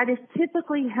that is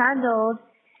typically handled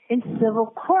in civil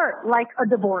court, like a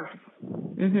divorce.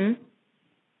 Do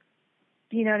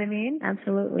you know what I mean?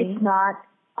 Absolutely. It's not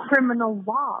criminal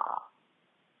law.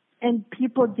 And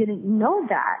people didn't know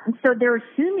that. And so they're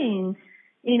assuming,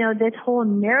 this whole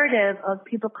narrative of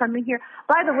people coming here.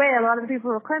 By the way, a lot of the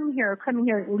people who are coming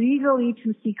here legally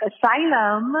to seek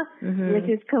asylum, which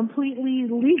is completely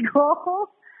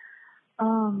legal.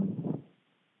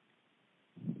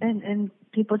 And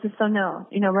people just don't know.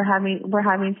 We're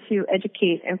having to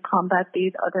educate and combat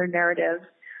these other narratives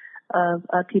of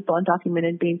people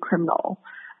undocumented being criminal.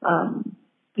 As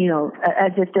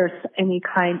if there's any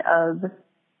kind of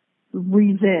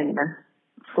reason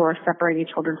for separating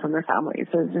children from their families.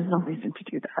 There's no reason to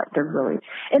do that.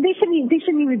 And they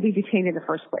shouldn't even be detained in the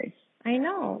first place. I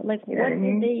know. Like, what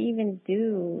did they even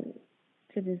do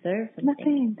to deserve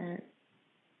something like that?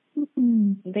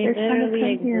 They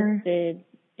literally existed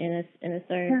in a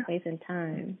certain place and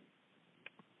time.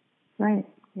 Right.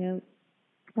 Yep.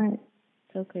 Right.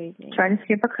 So crazy. Trying to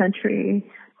escape a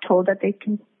country, told that they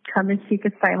can come and seek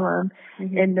asylum,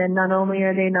 and then not only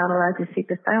are they not allowed to seek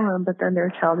asylum, but then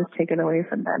their child is taken away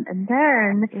from them, and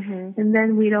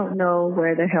then we don't know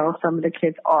where the hell some of the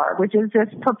kids are, which is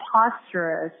just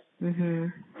preposterous.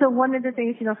 So one of the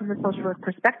things, from the social work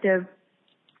perspective,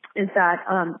 is that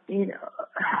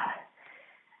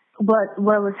what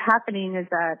was happening is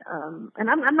that, and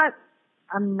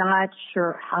I'm not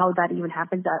sure how that even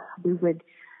happens, that we would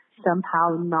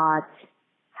somehow not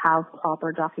have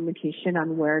proper documentation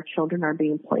on where children are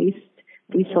being placed,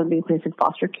 these children being placed in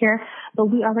foster care, but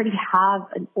we already have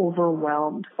an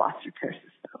overwhelmed foster care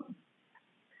system.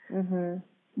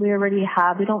 We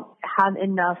don't have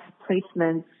enough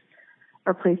placements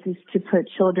or places to put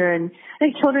children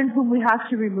whom we have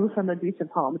to remove from abusive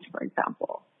homes, for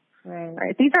example.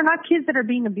 Right. These are not kids that are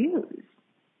being abused.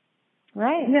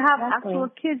 Right. You have actual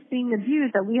kids being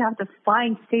abused that we have to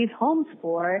find safe homes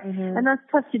for, and that's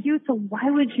tough to do. So why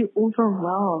would you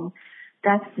overwhelm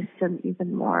that system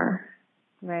even more?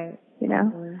 Right.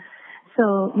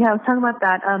 So, I was talking about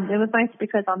that. It was nice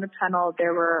because on the panel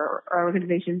there were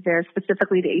organizations there,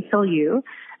 specifically the ACLU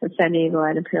of San Diego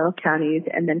and Imperial counties,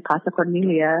 and then Casa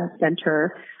Cornelia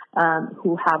Center,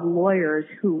 who have lawyers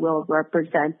who will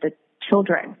represent the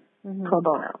children pro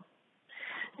bono.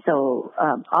 So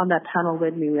on that panel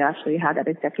with me, we actually had that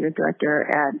executive director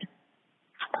and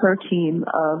her team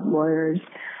of lawyers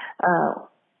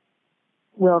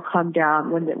will come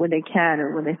down when they can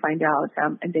or when they find out,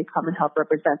 and they come and help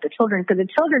represent the children, because the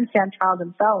children can't trial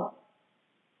themselves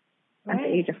at the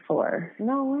age of 4.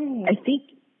 No way. I think,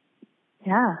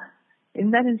 yeah.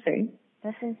 Isn't that insane?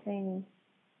 That's insane.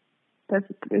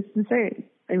 It's insane.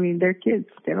 I mean, they're kids.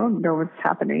 They don't know what's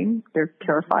happening. They're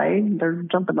terrified. They're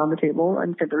jumping on the table,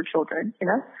 and they're children, you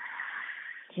know?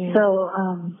 Yeah. So,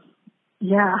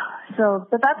 yeah. So,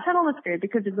 but that panel was great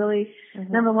because it really,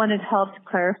 number one, it helped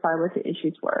clarify what the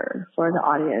issues were for the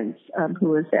audience who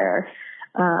was there.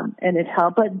 And it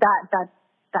helped, but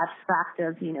that fact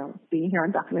of, you know, being here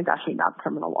undocumented is actually not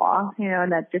criminal law, you know,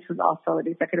 and that this was also an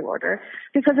executive order,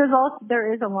 because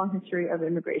there is a long history of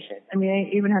immigration. I mean,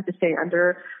 I even have to say,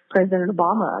 under President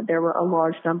Obama, there were a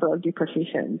large number of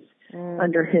deportations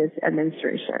under his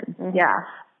administration. Yeah.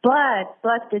 But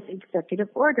this executive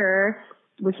order,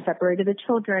 which separated the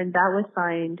children, that was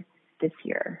signed this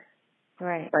year.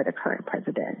 Right. By the current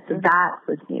president. So that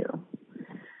was new.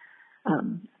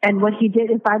 And what he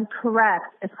did, if I'm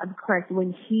correct,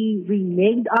 when he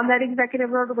reneged on that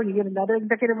executive order, when he did another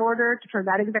executive order to turn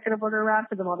that executive order around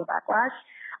for them all the backlash,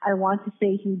 I want to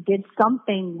say he did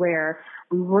something where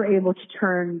we were able to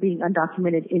turn being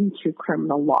undocumented into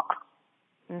criminal law.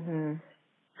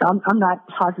 So I'm not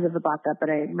positive about that, but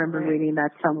I remember reading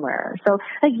that somewhere. So,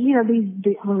 like, you know,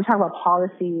 when we talk about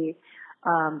policy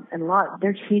and law,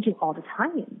 they're changing all the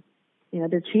time. You know,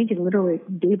 they're changing literally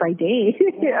day by day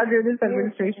under this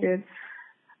administration.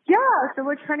 Yeah, so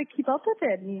we're trying to keep up with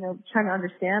it, you know, trying to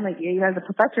understand. Like, you as a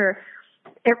professor,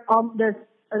 there's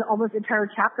almost entire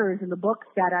chapters in the books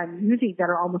that I'm using that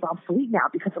are almost obsolete now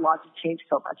because the laws have changed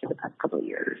so much in the past couple of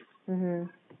years.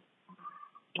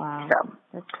 Wow, so,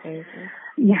 that's crazy.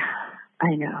 Yeah,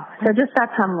 I know. So just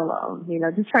that time alone, you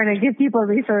know, just trying to give people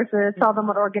resources, tell them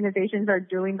what organizations are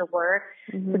doing the work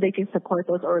so they can support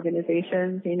those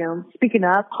organizations, you know, speaking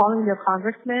up, calling their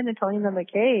congressmen and telling them, like,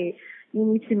 hey, you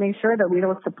need to make sure that we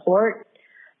don't support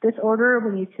this order.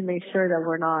 We need to make sure that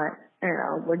we're not, you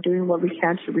know, we're doing what we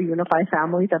can to reunify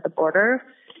families at the border.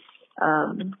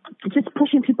 Just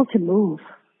pushing people to move.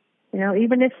 You know,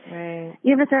 even if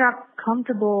they're not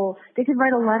comfortable, they can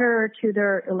write a letter to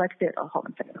their elected. Oh, hold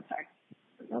on a second. I'm sorry.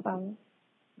 No problem.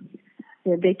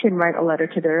 Yeah, they can write a letter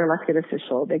to their elected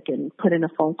official. They can put in a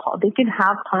phone call. They can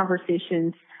have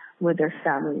conversations with their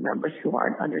family members who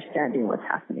aren't understanding what's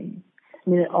happening. I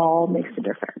mean, it all makes a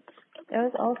difference. There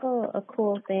was also a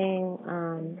cool thing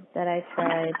that I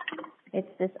tried. It's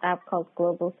this app called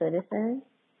Global Citizen.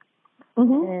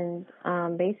 And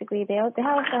basically they also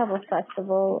have a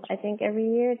festival, I think, every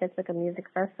year that's like a music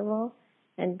festival.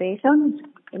 And basically,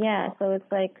 so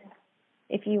it's like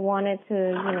if you wanted to,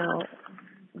 you know,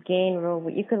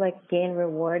 you could like gain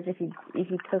rewards if you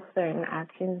took certain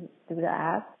actions through the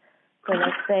app. So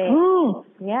let's say,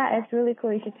 it's really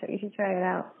cool. You should try it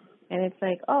out. And it's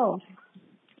like,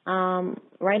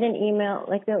 write an email.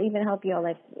 Like, they'll even help you out.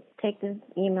 Like, take this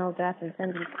email draft and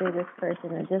send it to this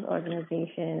person or this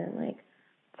organization, and like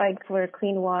fight for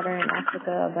clean water in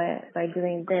Africa by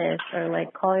doing this, or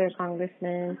like call your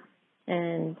congressman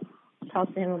and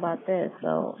talk to him about this.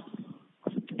 So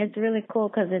it's really cool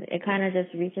because it kind of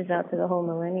just reaches out to the whole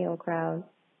millennial crowd.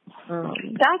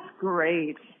 That's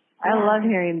great. I love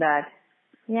hearing that.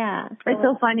 Yeah. It's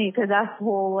so funny because that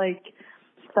whole like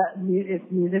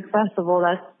music festival,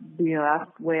 that's, you know,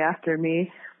 that's way after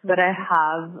me. But I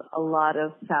have a lot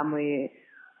of family,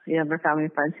 younger family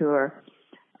friends who are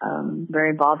very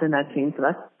involved in that scene. So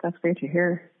that's great to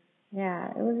hear. Yeah,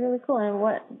 it was really cool. And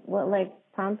what like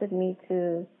prompted me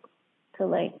to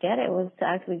like get it was to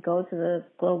actually go to the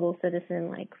Global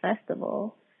Citizen like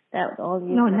festival that all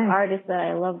these artists that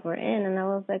I loved were in, and I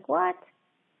was like, what?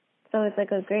 So it's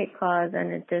like a great cause,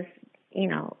 and it just, you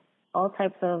know, all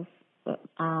types of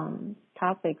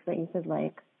topics that you could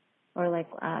like, or like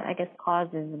I guess cause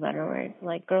is a better word,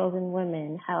 like girls and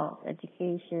women, health,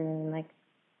 education, like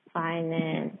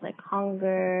finance, like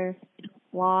hunger,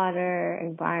 water,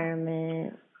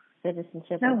 environment,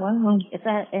 citizenship. Oh, wow. It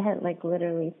had like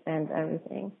literally spans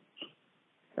everything.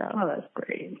 So. Oh, that's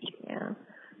great. Yeah.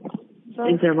 So,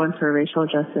 is there one for racial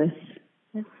justice?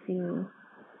 Let's see.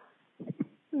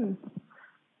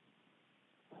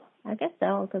 I guess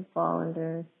that one could fall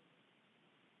under.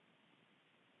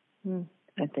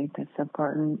 I think that's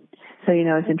important. So, you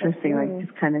know, it's interesting, like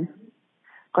just kind of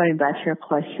going back to your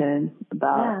question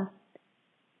about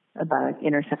like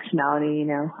intersectionality, you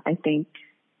know, I think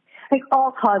like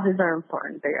all causes are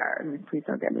important. They are. I mean, please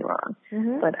don't get me wrong.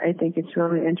 But I think it's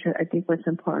really I think what's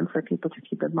important for people to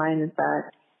keep in mind is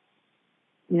that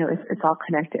it's all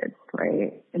connected,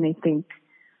 right? And I think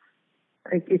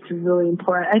it's really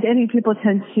important. I think people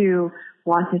tend to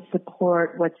want to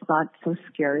support what's not so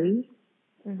scary,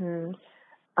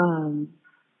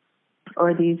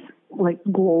 or these like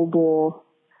global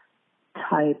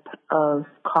type of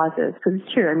causes. Because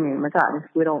it's true. I mean, my God, if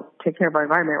we don't take care of our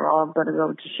environment, we're all going to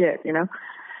go to shit, Yeah,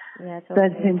 totally. But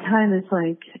at the same time, it's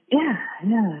like, yeah.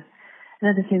 And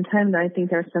at the same time, I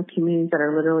think there are some communities that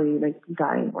are literally like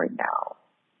dying right now.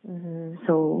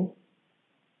 So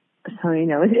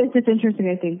it's interesting.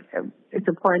 I think it's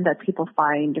important that people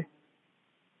find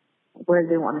where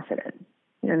they want to fit in.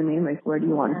 You know what I mean? Like, where do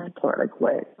you want to support? Like,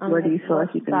 where do you feel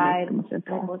like you can make the most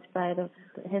impact? Which side of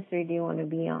history do you want to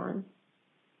be on?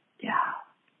 Yeah.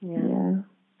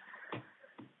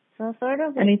 So sort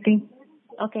of. And I think.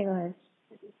 Okay, go ahead.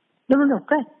 No, go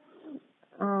ahead.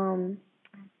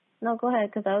 No, go ahead,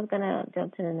 because I was gonna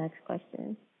jump to the next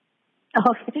question.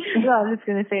 Okay. No, I was just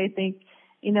gonna say, I think,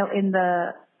 in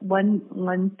the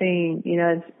one thing,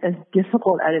 as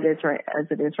difficult as it is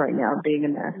right now, being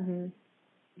in there.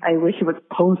 I wish it was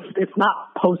it's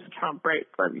not post-Trump, right?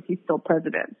 But he's still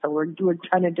president, so we're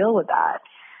trying to deal with that.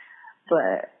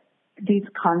 But these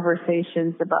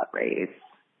conversations about race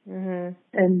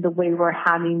and the way we're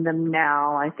having them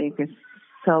now, I think is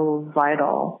so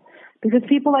vital. Because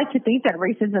people like to think that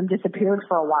racism disappeared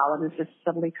for a while and it's just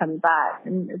suddenly coming back.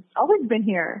 And it's always been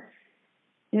here.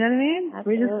 You know what I mean?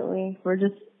 Absolutely. We're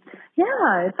just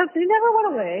it's like it never went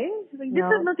away. Like, this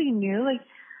is nothing new. Like,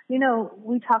 we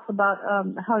talk about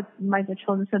how migrant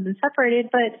children have been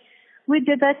separated, but we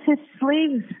did that to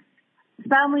slaves,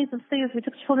 families of slaves. We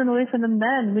took children away from them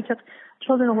then. We took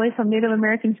children away from Native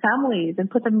American families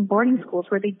and put them in boarding schools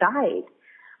where they died.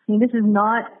 I mean, this is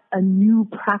not a new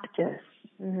practice.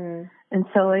 And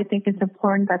so I think it's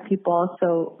important that people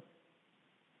also,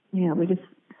 we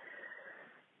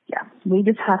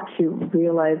just have to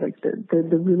realize like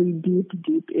the really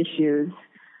deep issues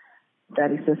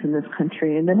that exist in this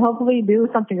country, and then hopefully do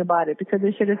something about it, because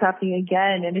this shit is happening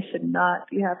again, and it should not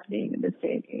be happening in this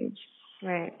day and age.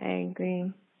 Right, I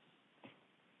agree.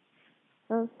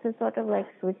 So to sort of like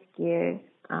switch gears,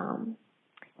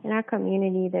 in our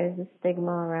community, there's a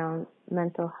stigma around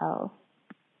mental health.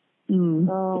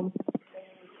 So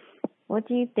what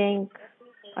do you think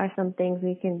are some things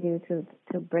we can do to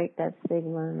break that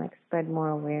stigma and like spread more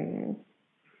awareness?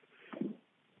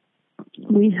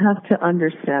 We have to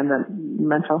understand that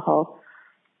mental health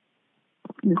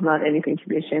is not anything to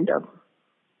be ashamed of.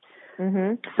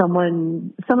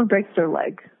 Someone breaks their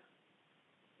leg,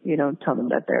 you don't tell them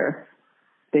that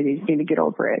they just need to get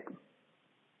over it,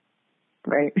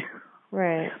 right?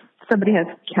 Right. Somebody has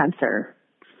cancer,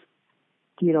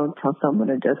 you don't tell someone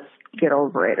to just get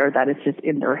over it, or that it's just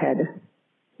in their head.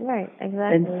 Right,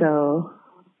 exactly. And so,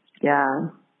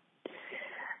 there,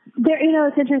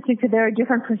 it's interesting because there are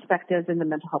different perspectives in the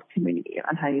mental health community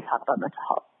on how you talk about mental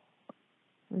health.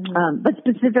 But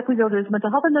specifically, though, there's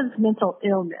mental health and there's mental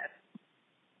illness,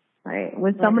 right?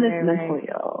 When someone is mentally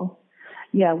ill,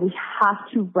 we have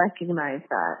to recognize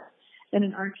that. And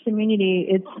in our community,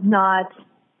 it's not,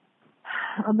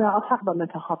 I'll talk about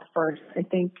mental health first. I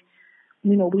think,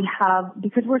 we have,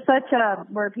 because we're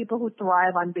people who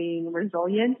thrive on being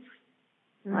resilient,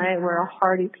 right? We're a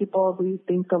hardy people. We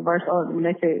think of ourselves, when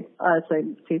I say us, I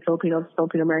say Filipinos,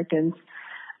 Filipino Americans,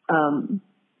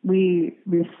 we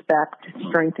respect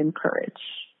strength and courage.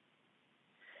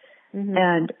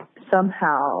 And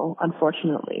somehow,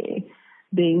 unfortunately,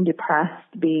 being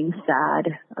depressed, being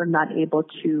sad, or not able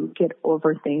to get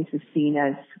over things is seen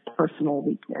as personal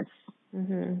weakness.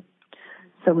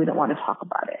 So we don't want to talk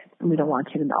about it, and we don't want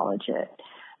to acknowledge it.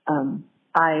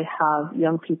 I have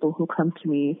young people who come to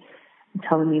me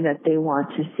telling me that they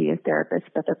want to see a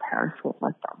therapist, but their parents won't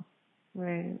let them.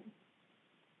 Right.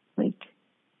 Like,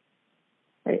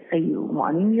 are you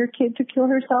wanting your kid to kill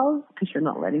herself because you're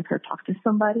not letting her talk to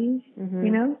somebody,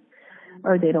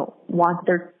 Or they don't want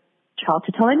their child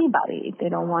to tell anybody. They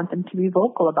don't want them to be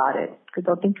vocal about it because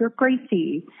they'll think you're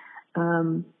crazy.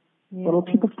 What will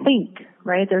people think,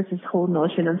 right? There's this whole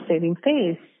notion of saving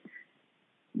face.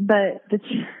 But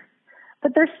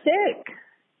they're sick.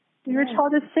 Your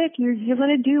child is sick. You're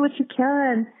going to do what you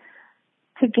can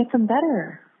to get them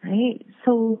better, right?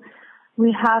 So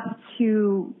we have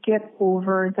to get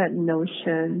over that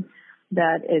notion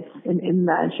that it's an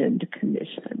imagined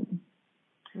condition.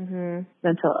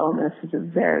 Mental illness is a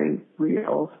very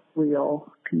real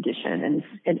condition,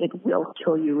 and it will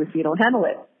kill you if you don't handle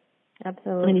it.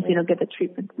 Absolutely. And if you don't get the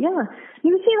treatment. You see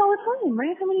it all the time,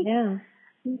 right? How many?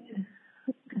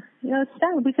 It's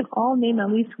sad. We can all name at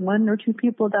least one or two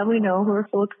people that we know who are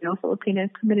Filipino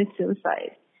committed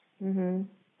suicide.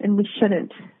 And we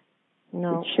shouldn't.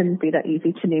 No. It shouldn't be that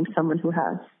easy to name someone who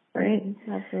has, right?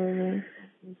 Absolutely.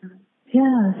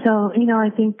 Yeah. So, I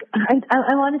think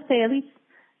I want to say at least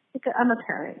I'm a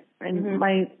parent, and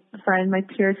my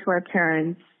peers who are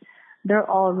parents, they're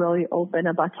all really open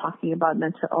about talking about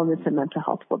mental illness and mental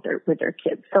health with their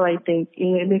kids. So I think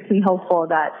it makes me hopeful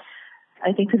that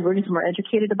I think because we're just more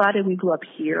educated about it, we grew up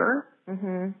here,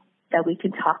 that we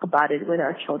can talk about it with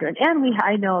our children. And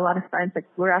I know a lot of friends, like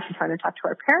we're actually trying to talk to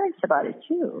our parents about it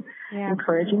too,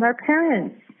 encouraging our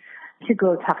parents to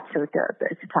go talk to a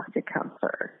therapist, to talk to a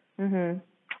counselor.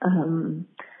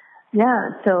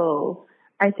 So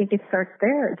I think it starts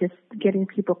there, just getting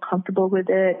people comfortable with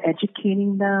it,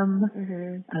 educating them,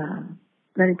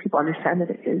 letting people understand that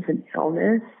it is an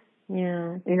illness.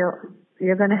 Yeah.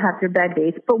 You're going to have your bad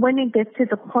days, but when it gets to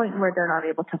the point where they're not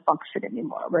able to function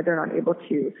anymore, where they're not able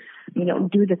to,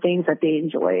 do the things that they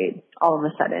enjoyed all of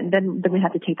a sudden, then we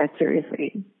have to take that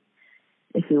seriously.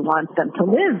 If we want them to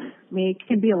live, it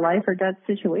can be a life or death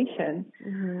situation.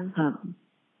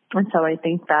 And so I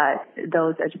think that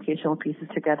those educational pieces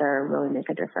together really make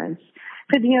a difference.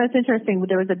 Because, it's interesting.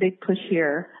 There was a big push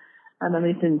here, at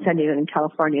least in San Diego and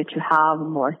California, to have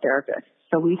more therapists.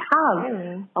 So we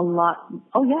have a lot.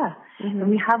 Oh, yeah. And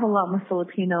we have a lot more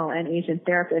Filipino and Asian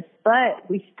therapists, but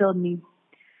we still need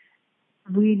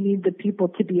the people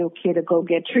to be okay to go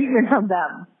get treatment from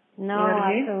them. No,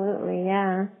 absolutely.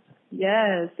 Yeah.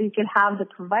 Yes, so you can have the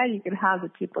provider, you can have the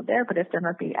people there, but if they're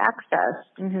not being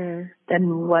accessed,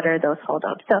 then what are those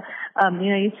holdups? So, I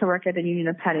used to work at the Union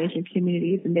of Pan Asian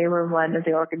Communities, and they were one of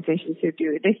the organizations they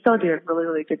still do a really,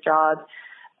 really good job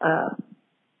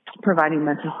providing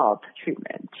mental health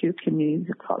treatment to communities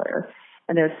of color.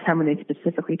 And there's time when they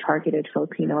specifically targeted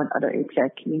Filipino and other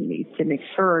API communities to make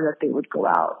sure that they would go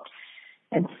out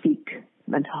and seek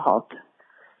mental health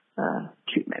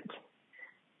treatment,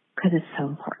 because it's so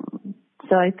important.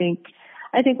 So I think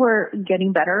we're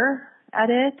getting better at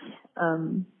it.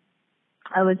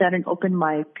 I was at an open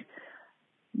mic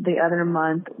the other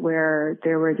month where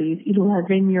there were these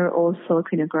 11-year-old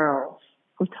Filipino girls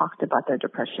who talked about their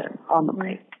depression on the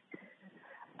mic.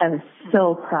 I was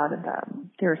so proud of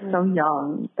them. They were so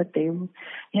young, but they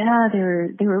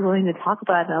were willing to talk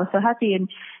about it. And I was so happy. And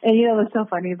it was so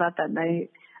funny about that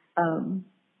night.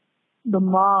 The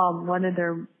mom, one of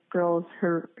their girls,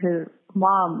 her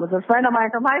mom was a friend of mine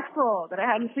from high school that I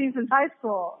hadn't seen since high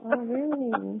school. Oh,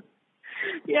 really?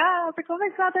 Yeah, I was like, oh my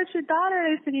God, that's your daughter.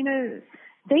 I said,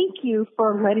 thank you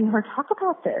for letting her talk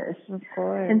about this. Of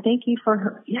course. And thank you for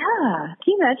her. Yeah. Can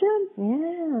you imagine?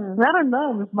 Yeah. I don't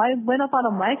know. If I went up on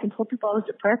a mic and told people I was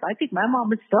depressed, I think my mom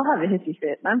would still have a hissy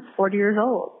fit. And I'm 40 years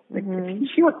old. Like,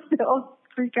 she would still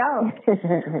freak out.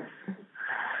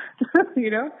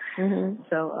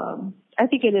 So, I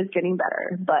think it is getting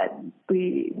better, but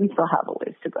we still have a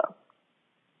ways to go.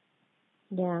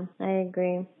 Yeah, I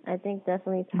agree. I think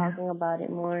definitely talking about it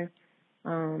more,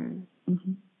 and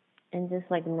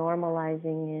just like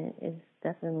normalizing it is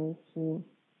definitely key.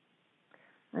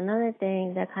 Another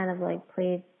thing that kind of like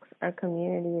plagues our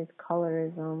community is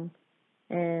colorism,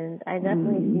 and I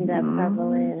definitely see that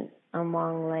prevalent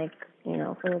among like,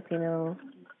 the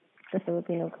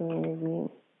Filipino community.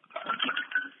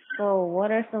 So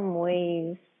what are some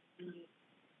ways,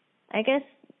 I guess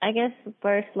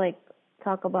first like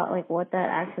talk about like what that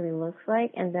actually looks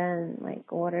like, and then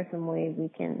like what are some ways we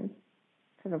can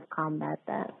sort of combat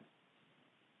that?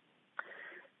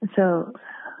 So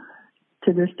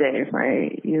to this day,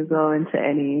 right, you go into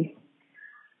any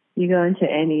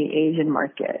Asian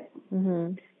market,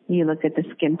 you look at the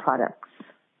skin products,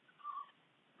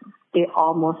 they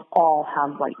almost all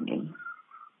have whitening.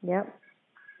 Yep.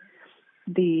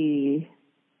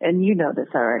 And you know this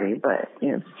already, but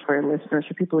for listeners,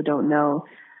 for people who don't know,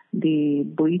 the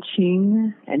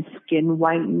bleaching and skin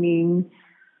whitening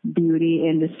beauty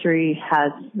industry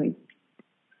has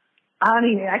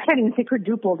I can't even say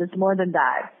quadrupled. It's more than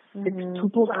that. It's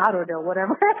tupled out or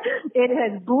whatever. It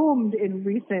has boomed in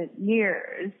recent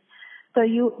years. So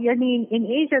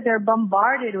in Asia, they're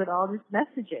bombarded with all this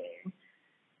messaging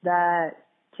that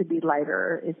to be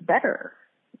lighter is better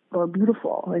or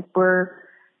beautiful. Like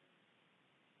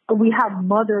we have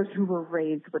mothers who were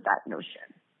raised with that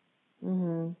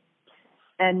notion.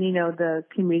 And the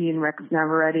comedian Rex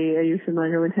Navarrete, are you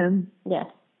familiar with him? Yes.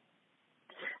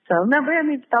 So remember,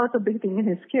 that was a big thing in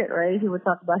his skit, right? He would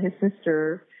talk about his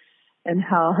sister and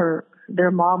how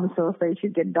their mom was so afraid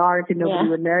she'd get dark and nobody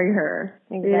would marry her.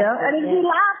 Exactly. And he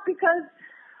laughed because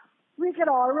we could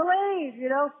all relate.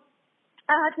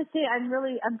 I have to say,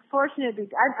 I'm fortunate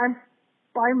because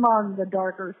I'm on the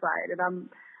darker side, and I'm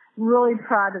really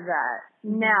proud of that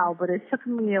now. But it took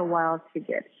me a while to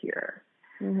get here.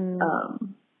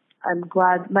 I'm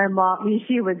glad my mom,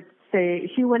 she would say,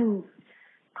 she wouldn't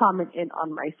comment in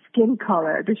on my skin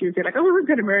color, but she would say like, oh, we're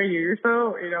going to marry you. You're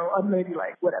so,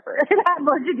 unladylike, whatever. It had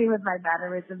more to do with my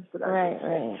mannerisms.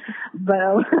 Right.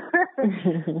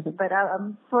 But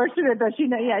I'm fortunate that she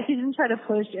didn't try to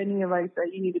push any of like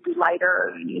that you need to be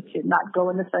lighter or you need to not go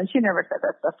in the sun. She never said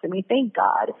that stuff to me, thank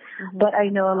God. But I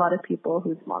know a lot of people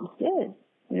whose moms did,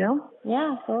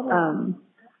 Yeah, totally.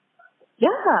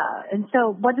 Yeah. And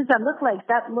so what does that look like?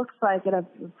 That looks like, and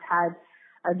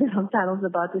I've been on panels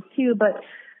about this too, but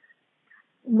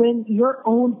when your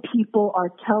own people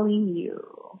are telling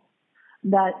you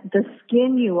that the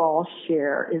skin you all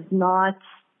share is not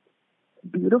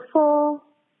beautiful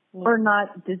or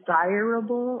not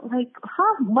desirable, like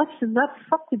how much does that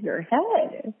fuck with your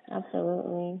head?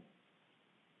 Absolutely.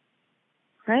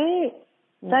 Right?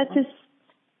 Yeah.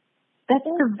 That's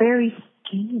the very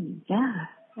skin. Yeah.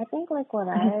 I think like what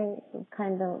I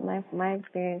kind of, my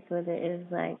experience with it is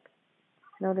like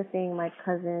noticing my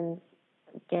cousins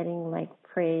getting like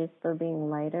praised for being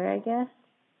lighter, I guess,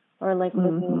 or like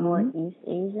looking more East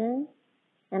Asian.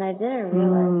 And I didn't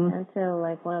realize until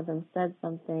like one of them said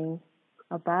something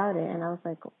about it, and I was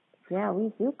like, yeah,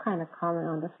 we do kind of comment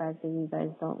on the fact that you guys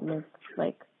don't look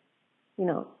like,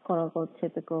 quote unquote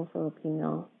typical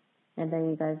Filipino, and then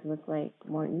you guys look like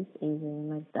more East Asian.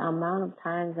 Like the amount of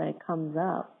times that it comes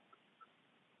up.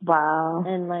 Wow.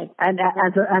 And like, and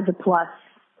as a plus.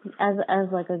 As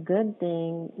like a good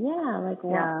thing, yeah. Like,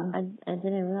 yeah. I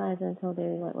didn't realize until they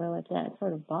were like, yeah, it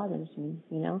sort of bothers me,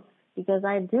 because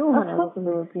I do want to look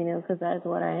Filipino because that's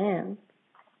what I am.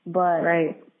 But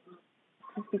right.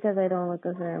 just because I don't look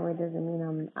a certain way doesn't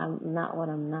mean I'm not what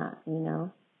I'm not,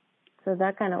 So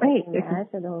that kind of opened my eyes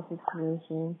to the whole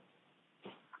situation.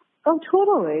 Oh,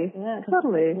 totally. Yeah,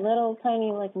 totally. Little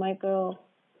tiny like micro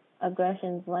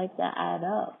aggressions like that add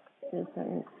up to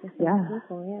certain people.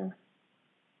 Yeah.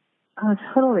 Oh,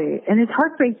 totally. And it's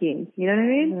heartbreaking. You know what I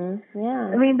mean? Yeah.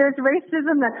 I mean, there's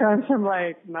racism that comes from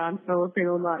like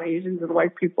non-Filipino, non-Asians and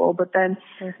white people, but then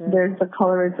there's the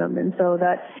colorism. And so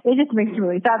that, it just makes me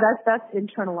really sad. That's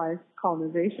internalized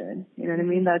colonization. You know what I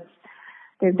mean?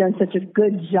 They've done such a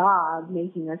good job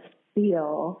making us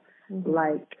feel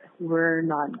like we're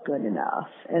not good enough.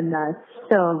 And that's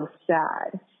so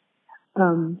sad.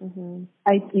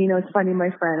 It's funny,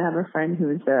 I have a friend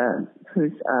who's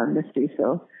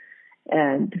mestizo.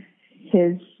 And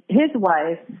his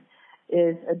wife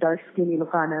is a dark skinny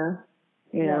Lucana,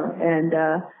 and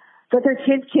but their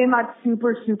kids came out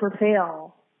super, super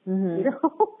pale. And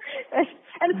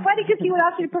it's funny because he would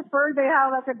actually prefer they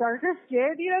have like a darker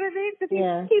skin, you know what I mean?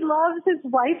 Because he loves his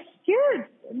wife's skin.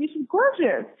 I mean, she's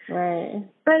gorgeous. Right.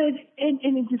 But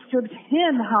it disturbs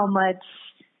him how much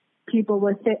people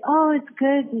would say, oh, it's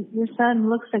good, your son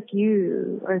looks like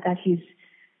you, or that he's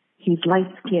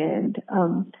light-skinned.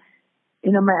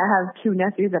 I have two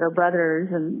nephews that are brothers,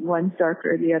 and one's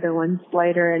darker, the other one's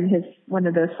lighter. And one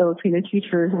of the Filipino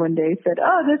teachers one day said,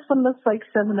 "Oh, this one looks like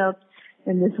 7-Up,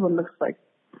 and this one looks like."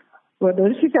 Well,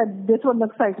 she said, "This one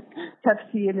looks like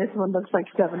Pepsi, and this one looks like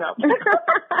 7-Up." And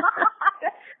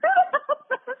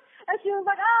she was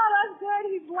like, "Oh, that's good.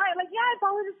 He's light." Like, yeah, it's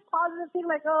always this positive thing.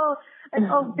 Like, oh,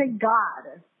 thank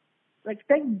God. Like,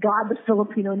 thank God the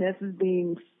Filipino-ness is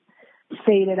being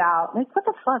faded out. Like, what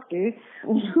the fuck, dude?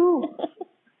 Who?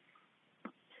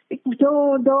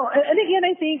 Don't. And again,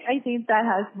 I think that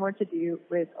has more to do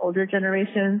with older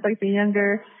generations, like the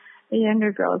younger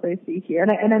girls I see here.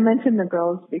 And I mention the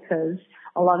girls because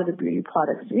a lot of the beauty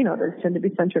products, they tend to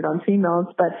be centered on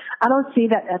females, but I don't see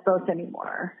that ethos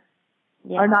anymore,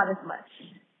 or not as much.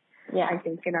 Yeah, I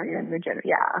think in our younger generation.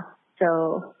 Yeah,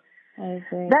 so I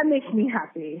agree. That makes me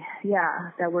happy.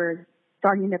 Yeah, that we're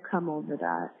starting to come over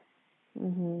that.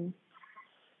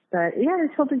 But yeah,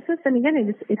 it's helping exists. And again,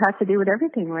 it has to do with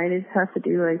everything, right? It has to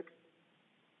do like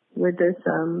with this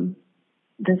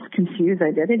confused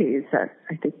identities that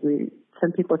I think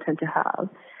some people tend to have.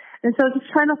 And so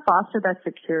just trying to foster that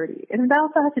security. And that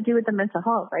also has to do with the mental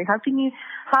health. Like how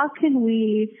can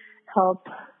we help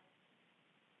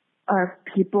our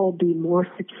people be more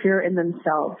secure in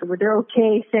themselves, where they're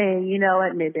okay saying, you know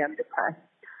what, maybe I'm depressed,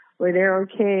 where they're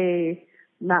okay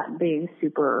not being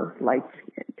super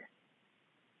light-skinned.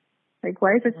 Like,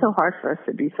 why is it so hard for us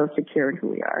to be so secure in who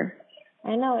we are?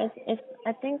 I know. It's.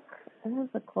 I think this is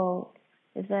the quote: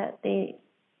 is that they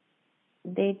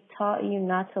taught you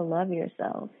not to love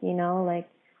yourself. Like,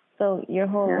 so your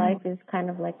whole life is kind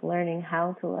of like learning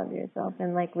how to love yourself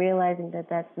and like realizing that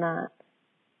that's not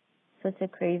such a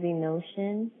crazy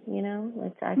notion.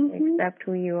 Like to actually accept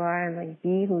who you are and like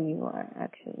be who you are.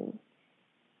 Actually.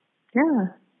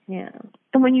 Yeah. Yeah.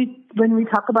 And when we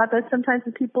talk about that sometimes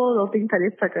with people, they'll think that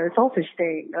it's like a selfish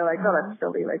thing. They're like, oh, that's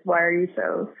silly. Like, why are you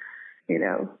so,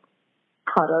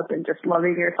 caught up in just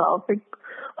loving yourself? Like,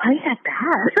 why is that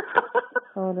bad?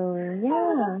 Totally.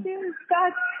 Yeah.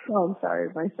 I'm sorry,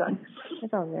 my son.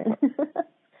 It's all good.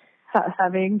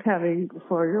 having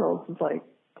 4-year-olds is like,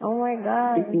 oh my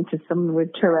God. Speaking to someone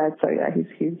with Tourette's. So yeah,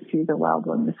 he's a wild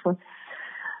one, this one.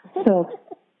 So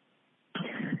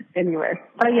anyway,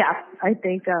 but yeah, I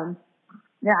think I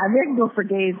can go for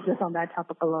days just on that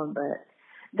topic alone, but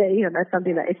that's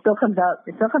something that it still comes up.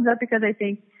 It still comes up because I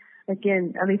think,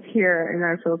 again, at least here in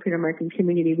our Filipino American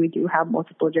community, we do have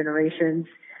multiple generations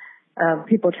of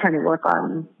people trying to work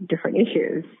on different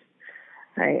issues,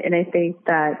 right? And I think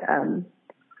that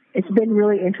it's been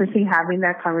really interesting having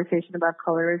that conversation about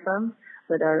colorism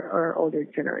with our older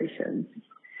generations,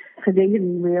 because they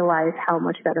didn't realize how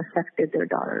much that affected their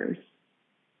daughters.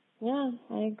 Yeah,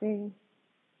 I agree.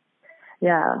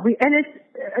 Yeah,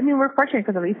 we're fortunate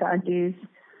because at least the aunties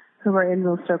who are in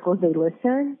those circles, they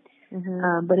listen.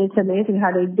 Mm-hmm. But it's amazing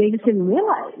how they just didn't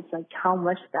realize like how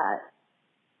much that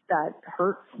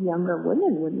hurts younger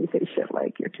women when we say shit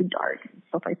like you're too dark and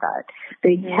stuff like that.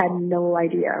 They had no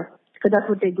idea, because that's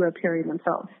what they grew up hearing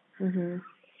themselves. Mm-hmm.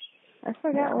 I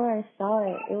forgot where I saw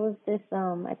it. It was this,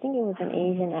 I think it was an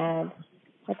Asian ad.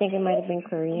 I think it might have been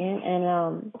Korean.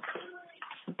 And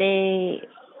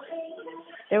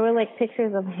there were like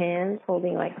pictures of hands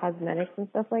holding like cosmetics and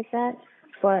stuff like that.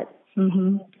 But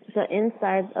the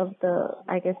insides of the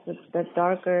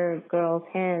darker girls'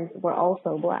 hands were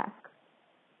also black.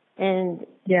 And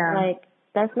like,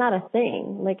 that's not a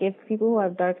thing. Like, if people who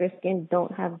have darker skin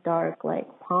don't have dark like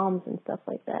palms and stuff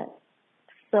like that.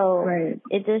 So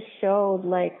it just showed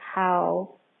like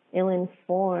how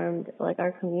ill-informed like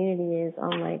our community is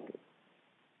on like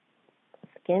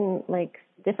skin, like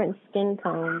different skin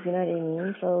tones, you know what I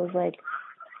mean? So it was like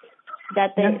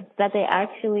that they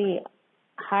actually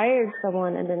hired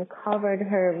someone and then covered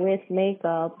her with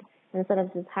makeup instead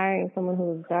of just hiring someone who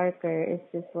was darker.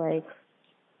 It's just like,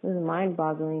 it was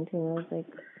mind-boggling to me. I was like,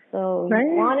 so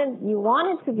you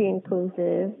wanted to be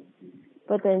inclusive,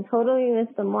 but then totally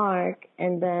missed the mark,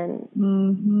 and then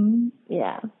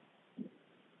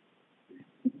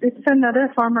it's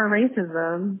another form of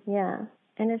racism. Yeah,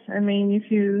 and it's. I mean,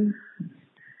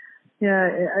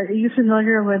 are you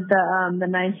familiar with the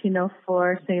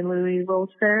 1904 St. Louis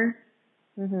World's Fair?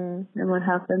 And what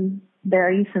happened there?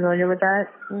 Are you familiar with that?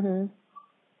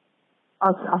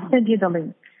 I'll send you the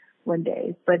link one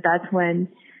day. But that's when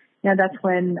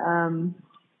the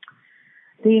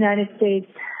United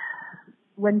States,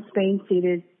 when Spain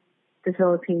ceded the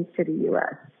Philippines to the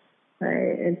U.S.,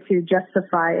 right, and to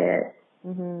justify it,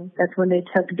 that's when they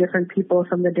took different people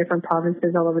from the different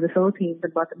provinces all over the Philippines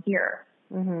and brought them here.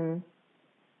 And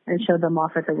showed them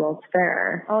off at the World's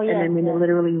Fair. Oh, yeah. And I mean, it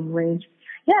literally ranged.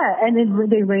 Yeah, and then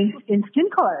they ranged in skin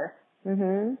color.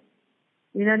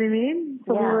 You know what I mean?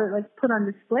 So we were like put on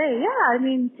display. Yeah, I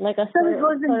mean, like a sort of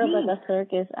like a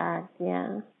circus act.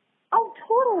 Yeah. Oh,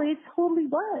 totally. It totally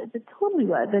was. It totally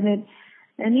was. And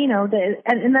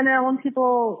and then our own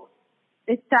people.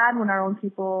 It's sad when our own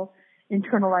people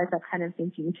internalize that kind of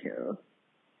thinking too.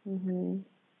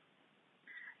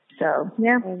 So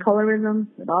colorism,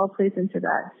 it all plays into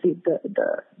that. See,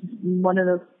 the one of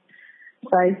the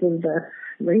sides of the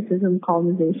racism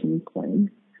colonization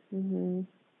coin.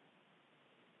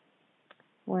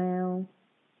 Wow.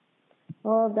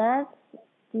 Well, that's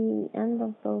the end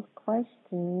of those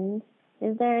questions.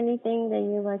 Is there anything that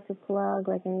you'd like to plug,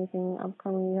 like anything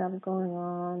upcoming you have going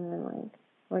on, and like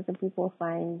where can people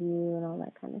find you and all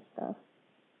that kind of stuff?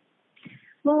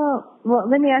 Well,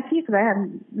 let me ask you, because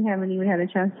we haven't even had a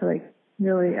chance to I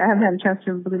haven't had a chance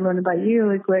to really learn about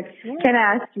you. Can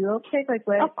I ask you real quick,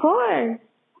 what? Of course.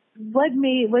 What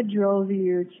drove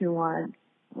you to want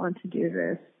to do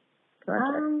this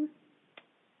project?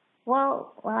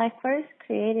 Well, I first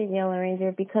created Yellow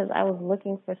Ranger because I was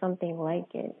looking for something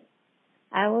like it.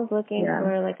 I was looking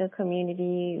for like a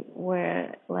community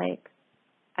where like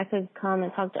I could come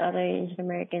and talk to other Asian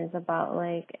Americans about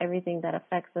like everything that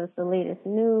affects us, the latest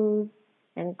news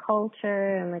and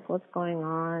culture and like what's going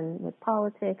on with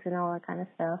politics and all that kind of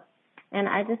stuff. And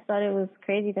I just thought it was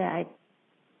crazy that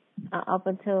up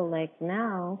until like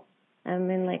now, I'm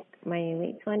in like my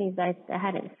late 20s, I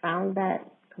hadn't found that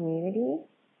community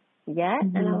yet.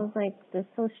 And I was like, this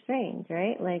is so strange,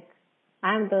 right? Like,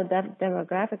 I'm the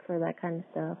demographic for that kind of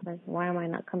stuff. Like, why am I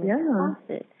not coming across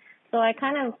it? So I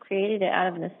kind of created it out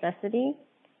of necessity.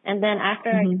 And then after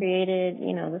I created,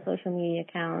 the social media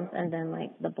accounts and then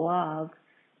like the blog,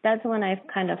 that's when I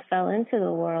kind of fell into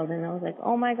the world, and I was like,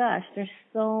 oh my gosh, there's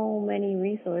so many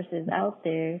resources out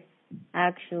there.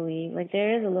 Actually, like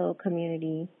there is a little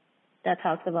community that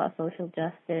talks about social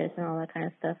justice and all that kind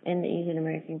of stuff in the Asian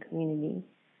American community.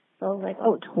 So I was like,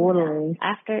 oh, totally.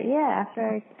 After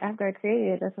I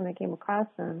created it, that's when I came across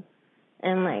them,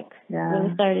 and like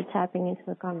really started tapping into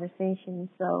the conversation.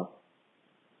 So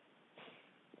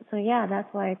yeah, that's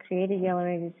why I created Yellow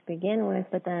Ranger to begin with.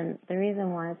 But then the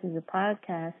reason why I do the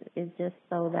podcast is just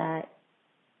so that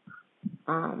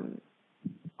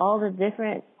all the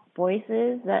different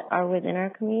voices that are within our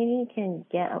community can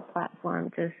get a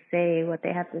platform to say what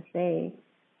they have to say.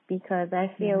 Because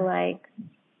I feel like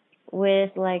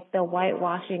with like the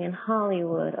whitewashing in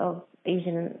Hollywood of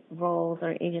Asian roles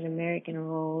or Asian American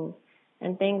roles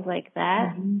and things like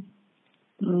that,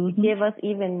 give us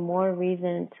even more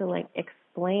reason to like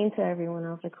explain to everyone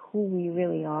else like who we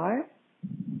really are.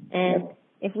 And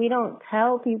if we don't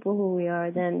tell people who we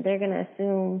are, then they're going to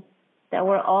assume that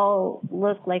we're all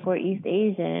look like we're East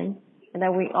Asian and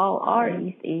that we all are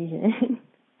East Asian.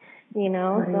 You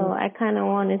know? Right. So I kind of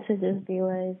wanted to just be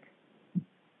like,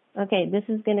 okay, this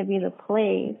is going to be the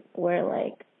place where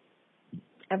like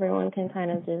everyone can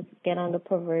kind of just get on the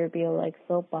proverbial like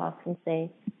soapbox and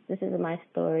say, this is my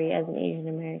story as an Asian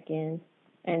American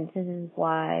and this is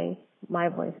why my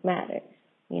voice matters,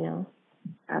 you know?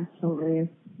 Absolutely.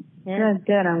 Yeah.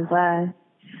 Good. I'm glad.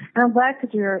 And I'm glad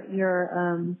because you're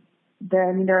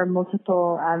there are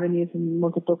multiple avenues and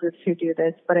multiple groups who do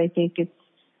this, but I think it's,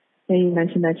 you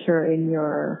mentioned that you're in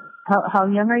your, how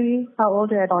young are you? How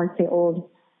old are you? I don't want to say old.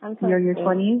 I'm 28. You're in your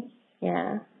 20s?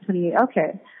 Yeah. 28.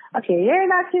 Okay, you're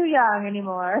not too young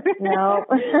anymore. No.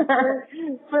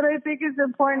 But I think it's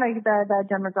important, like that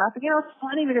demographic. You know, it's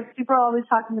funny because people are always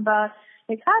talking about,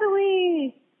 like, how do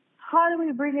we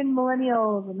bring in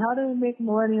millennials and how do we make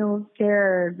millennials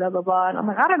care, blah, blah, blah. And I'm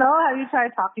like, I don't know. Have you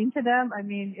tried talking to them? I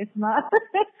mean, it's not.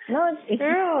 No, it's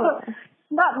true.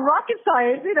 Not rocket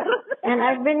science, you know. And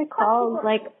I've been called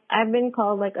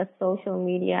like a social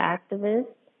media activist.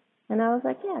 And I was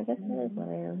like, yeah, I guess that is what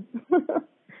I am.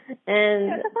 And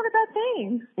yeah, that's not a bad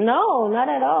thing. No, not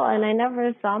at all. And I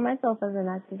never saw myself as an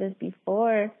activist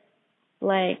before,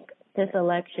 like, this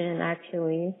election,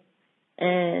 actually.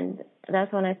 And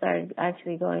that's when I started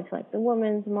actually going to, like, the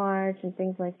Women's March and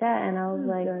things like that. And I was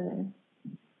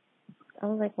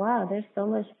like, wow, there's so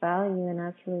much value in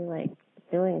actually, like,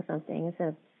 doing something instead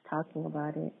of just talking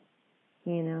about it,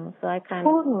 you know? So I kind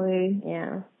of... Totally.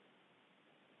 Yeah.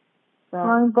 So well,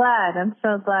 I'm glad. I'm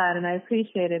so glad, and I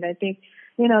appreciate it. I think,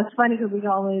 you know, it's funny because we can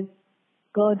always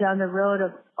go down the road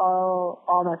of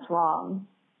all that's wrong.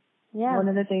 Yeah. One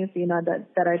of the things, you know,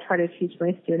 that I try to teach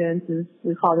my students is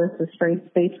we call this the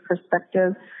strengths-based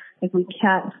perspective. Like, we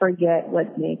can't forget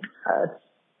what makes us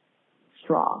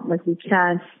strong. Like, we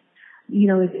can't, you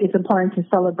know, it's important to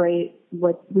celebrate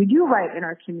what we do right in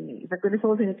our communities. Like, we're just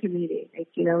in a community. Like,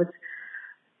 you know,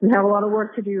 we have a lot of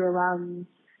work to do around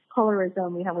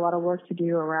colorism. We have a lot of work to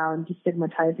do around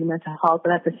destigmatizing mental health.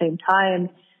 But at the same time,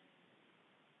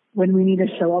 when we need to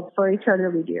show up for each other,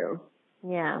 we do.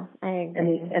 Yeah, I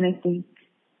agree. And I think,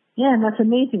 yeah, and that's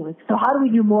amazing. Like, so how do we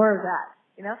do more of that,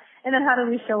 you know? And then how do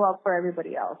we show up for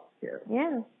everybody else, too?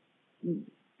 Yeah. And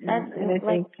I like,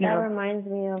 think, you that know, reminds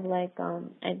me of, like,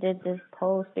 I did this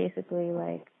post, basically,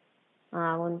 like,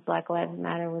 when Black Lives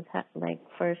Matter was,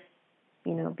 first,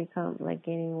 you know,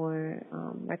 gaining more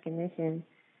recognition.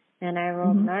 And I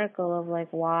wrote an article of, like,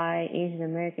 why Asian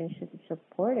Americans should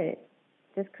support it.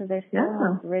 Just because there's so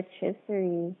much rich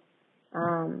history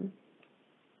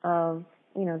of,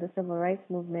 you know, the civil rights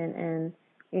movement and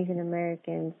Asian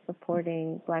Americans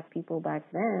supporting Black people back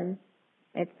then.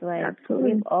 It's like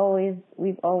we've always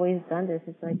done this.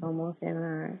 It's like almost in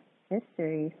our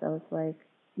history. So it's like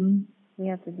we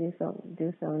have to do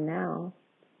so now.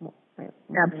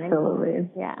 Absolutely.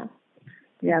 Yeah.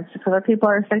 Yeah, because other people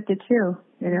are affected too.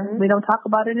 You know, we don't talk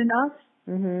about it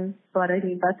enough. But I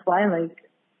think that's why, like,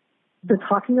 the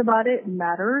talking about it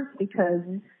matters, because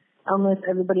unless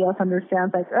everybody else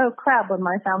understands, like, oh crap, what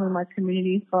my family, my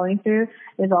community is going through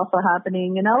is also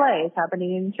happening in LA, it's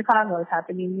happening in Chicago, it's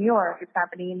happening in New York, it's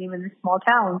happening in even the small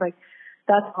towns. Like,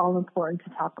 that's all important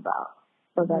to talk about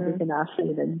so that we can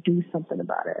actually then do something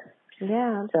about it.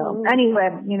 Yeah. So anyway,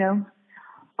 you know,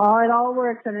 it all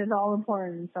works and it's all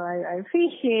important. So I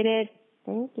appreciate it.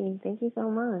 Thank you. Thank you so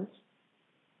much.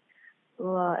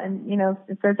 Well, and, you know,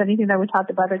 if there's anything that we talked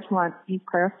about that you want deep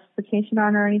clarification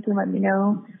on or anything, let me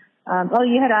know.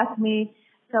 You had asked me,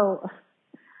 so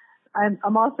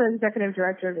I'm also executive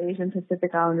director of Asian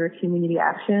Pacific Islander Community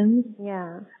Actions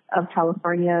of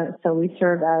California. So we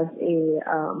serve as a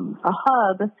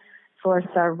hub for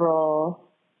several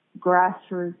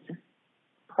grassroots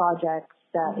projects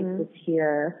that exist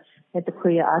here, like the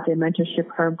Kuya Ate Mentorship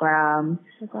Program,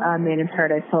 Made in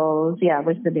Paradise Hills,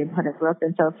 which is the neighborhood I grew up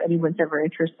in. So if anyone's ever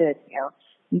interested,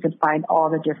 you can find all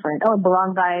the different,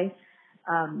 Barangay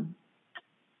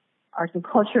Arts and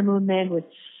Culture Movement,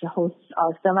 which hosts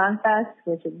Salang Fest,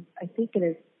 which is, I think it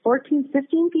is 14th,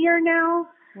 15th year now.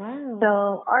 Wow.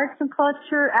 So arts and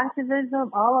culture,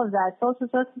 activism, all of that, social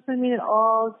justice, it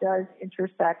all does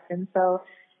intersect. And so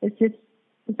it's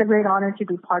a great honor to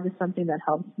be part of something that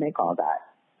helps make all that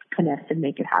connect and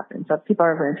make it happen. So if people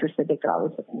are ever interested, they could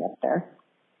always look me up there.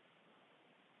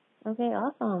 Okay,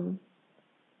 awesome.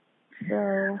 So,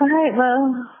 all right,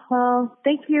 well,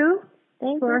 thank you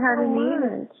for having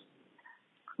me.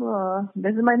 Cool.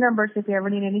 This is my number, so if you ever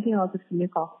need anything else, just give me a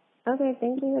call. Okay,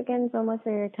 thank you again so much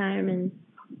for your time and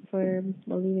for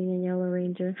believing in Yellow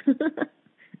Ranger.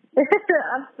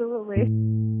 Absolutely.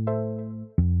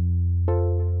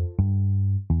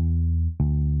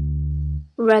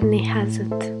 Rodney has it.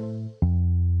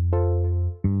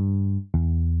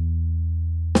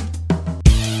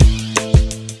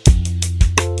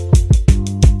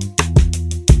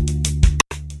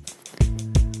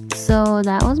 So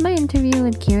that was my interview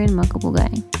with Kieran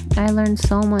Makabugay. I learned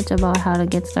so much about how to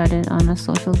get started on a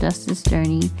social justice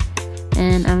journey,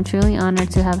 and I'm truly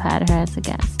honored to have had her as a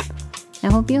guest. I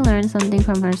hope you learned something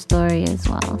from her story as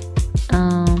well.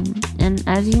 And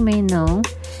as you may know,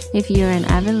 if you're an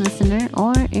avid listener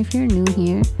or if you're new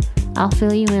here, I'll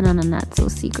fill you in on a not so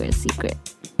secret.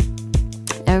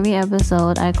 Every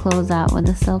episode, I close out with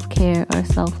a self-care or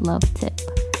self-love tip.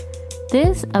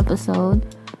 This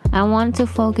episode, I want to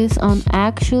focus on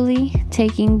actually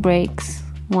taking breaks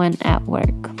when at work.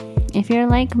 If you're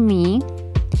like me,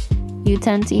 you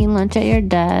tend to eat lunch at your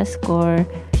desk or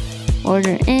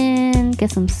order in,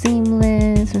 get some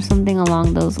Seamless or something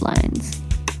along those lines.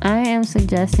 I am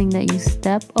suggesting that you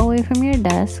step away from your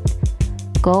desk,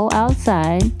 go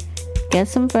outside, get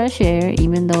some fresh air,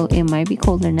 even though it might be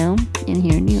colder now, in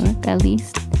here in New York at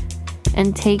least,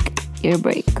 and take your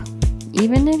break.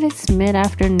 Even if it's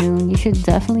mid-afternoon, you should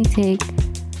definitely take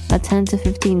a 10 to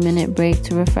 15 minute break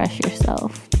to refresh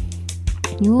yourself.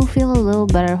 You will feel a little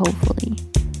better, hopefully.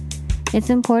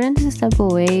 It's important to step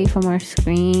away from our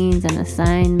screens and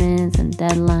assignments and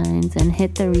deadlines and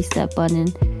hit the reset button,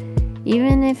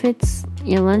 even if it's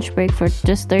your lunch break for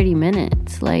just 30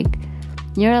 minutes. Like,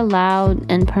 you're allowed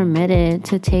and permitted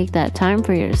to take that time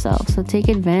for yourself, so take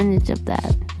advantage of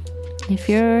that. If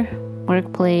your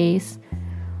workplace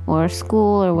or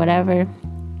school or whatever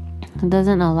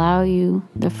doesn't allow you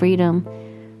the freedom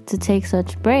to take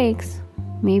such breaks,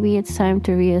 maybe it's time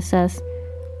to reassess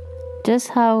just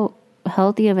how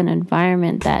healthy of an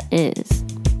environment that is.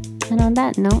 And on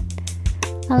that note,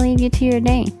 I'll leave you to your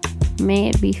day. May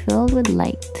it be filled with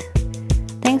light.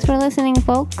 Thanks for listening,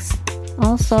 folks.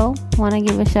 Also, want to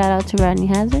give a shout out to Rodney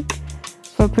Hazard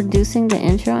for producing the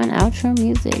intro and outro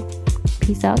music.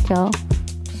 Peace out, y'all.